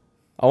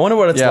 I wonder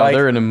what it's Yeah, like.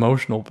 they're in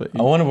emotional pain.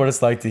 I wonder what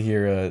it's like to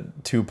hear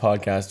two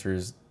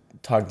podcasters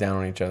talk down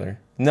on each other.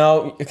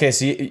 No, okay.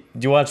 So do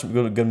you watch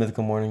Good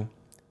Mythical Morning?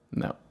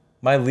 No.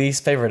 My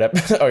least favorite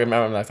episode. Okay,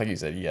 I think you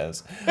said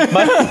yes.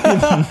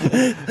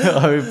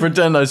 I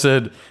pretend I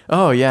said,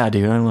 "Oh yeah,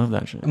 dude, I love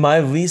that shit."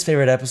 My least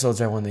favorite episodes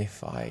are when they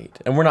fight,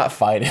 and we're not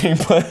fighting,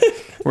 but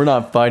We're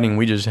not fighting.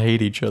 We just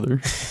hate each other.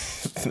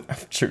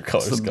 true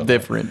colors It's come out.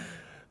 different.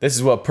 This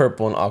is what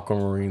purple and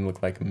aquamarine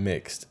look like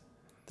mixed.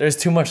 There's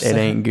too much. It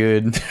ain't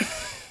good.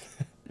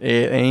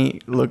 It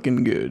ain't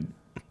looking good.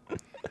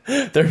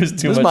 There's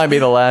too This much. might be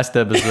the last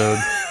episode.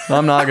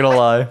 I'm not gonna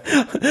lie.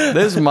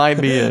 This might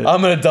be it.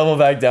 I'm gonna double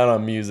back down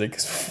on music.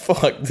 'Cause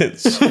fuck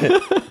this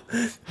shit.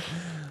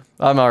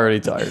 I'm already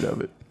tired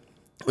of it.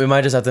 We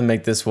might just have to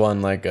make this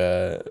one like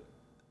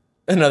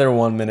another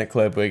 1 minute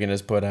clip we can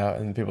just put out,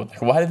 and people are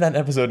like, why did that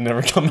episode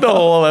never come The out?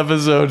 whole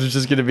episode is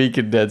just gonna be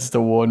condensed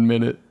to 1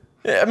 minute.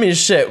 I mean,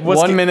 shit.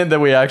 1 minute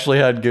that we actually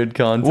had good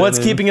content. What's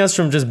in. keeping us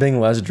from just being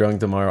less drunk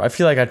tomorrow? I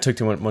feel like I took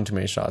one too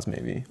many shots,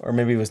 maybe, or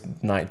maybe it was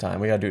nighttime.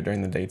 We gotta do it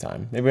during the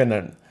daytime. Maybe when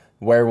the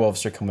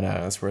werewolves are coming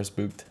out, that's where we're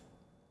spooked.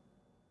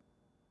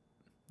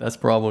 That's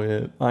probably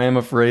it. I am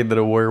afraid that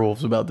a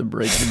werewolf's about to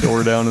break the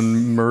door down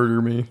and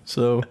murder me.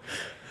 So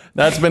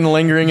that's been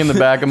lingering in the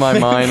back of my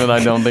mind, and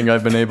I don't think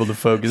I've been able to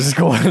focus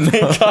quite enough.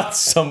 Thank God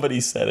somebody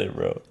said it,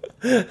 bro.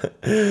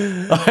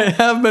 I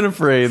have been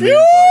afraid.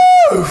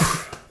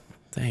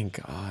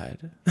 Thank God.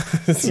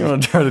 You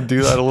want to try to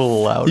do that a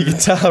little louder? You can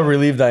tell how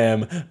relieved I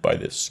am by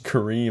the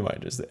scream I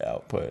just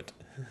output.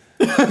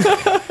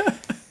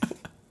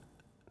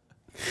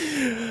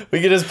 We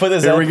could just put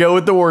this. Here we go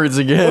with the words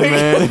again,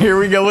 man. Here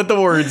we go with the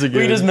words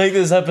again. We just make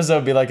this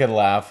episode be like a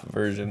laugh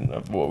version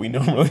of what we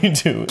normally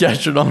do.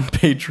 Catch it on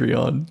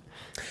Patreon.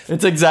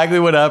 It's exactly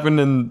what happened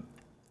in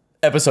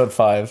Episode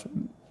 5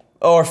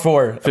 or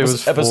 4. It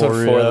was episode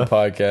 4 4, of the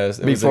podcast.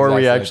 It was before we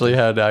exactly like actually this.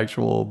 had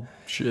actual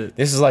shit.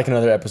 This is like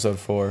another episode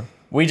 4.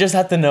 We just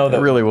have to know that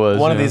really was,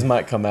 one of yeah. these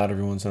might come out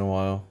every once in a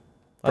while.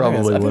 Probably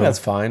I think will. that's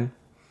fine.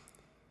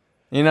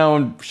 You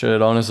know,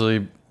 shit,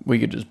 honestly, we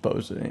could just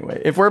post it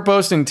anyway. If we're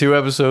posting 2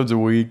 episodes a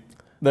week,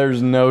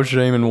 there's no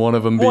shame in one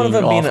of them being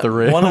off the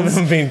rails. One of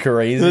them being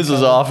crazy. This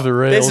is off the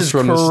rails This is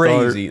from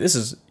crazy. This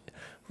is.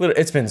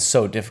 It's been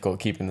so difficult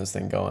keeping this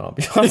thing going. I'll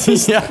be honest. the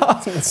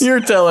start. Yeah, you're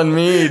telling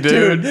me,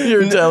 dude.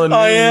 You're telling me.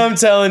 I am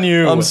telling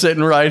you. I'm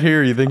sitting right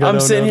here. You think I'm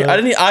don't sitting know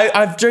here. that?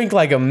 I've drank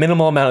like a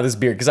minimal amount of this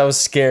beer because I was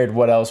scared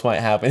what else might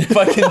happen if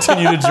I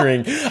continue to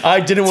drink.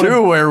 I didn't want 2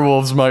 to.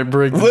 werewolves might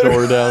break the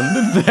door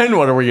down. Then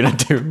what are we gonna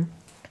do?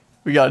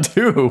 We got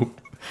 2.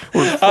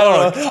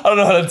 I don't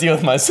know how to deal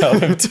with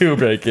myself if 2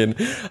 break in.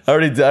 I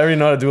already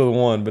know how to deal with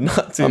 1, but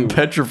not 2. I'm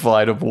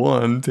petrified of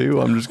 1, 2.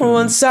 I'm just gonna.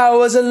 Once I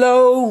was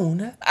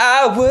alone,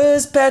 I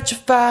was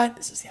petrified.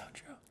 This is the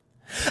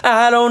outro.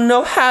 I don't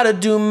know how to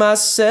do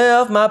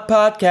myself. My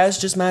podcast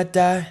just might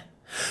die.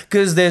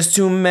 'Cause there's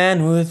 2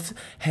 men with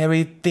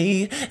hairy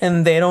feet,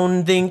 and they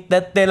don't think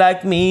that they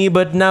like me,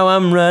 but now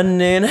I'm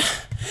running.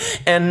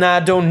 And I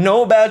don't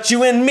know about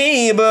you and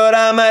me, but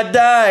I might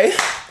die.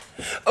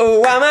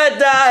 Oh, I might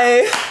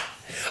die.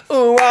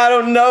 Oh, I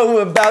don't know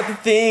about the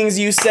things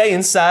you say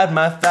inside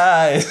my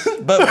thighs.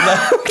 But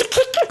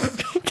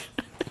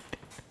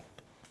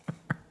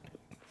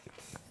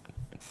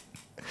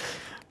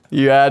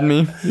You had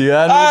me. You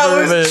had me I for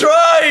a was bit.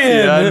 trying.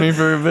 You had me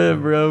for a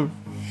bit, bro.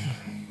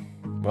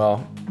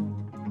 Well,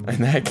 on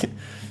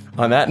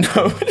that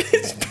note,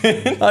 it's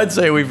been. I'd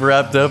say we've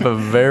wrapped up a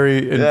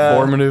very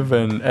informative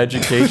and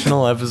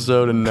educational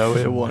episode of No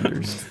Hit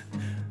Wonders.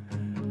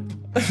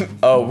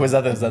 Oh, was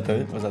that the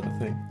thing?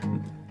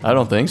 I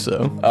don't think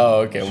so. Oh,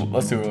 okay. Well,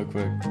 let's do it real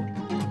quick.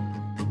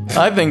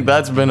 I think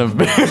that's been a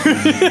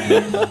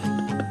very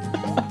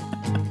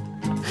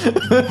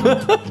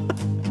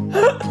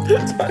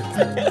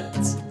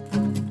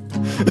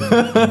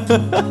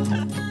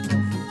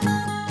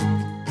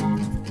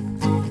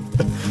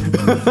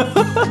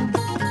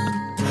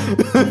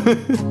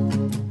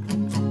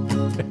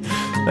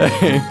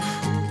Hey,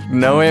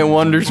 No Hit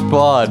Wonders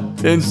Pod,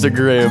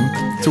 Instagram,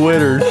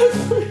 Twitter,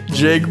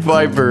 Jake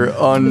Piper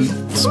on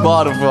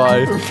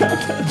Spotify,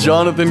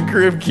 Jonathan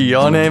Kripke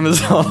on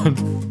Amazon,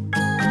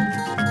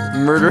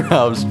 Murder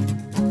House.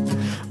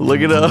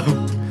 Look it up.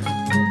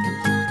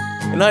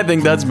 And I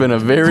think that's been a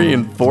very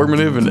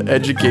informative and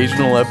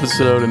educational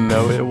episode, and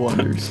no, it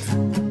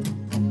wonders.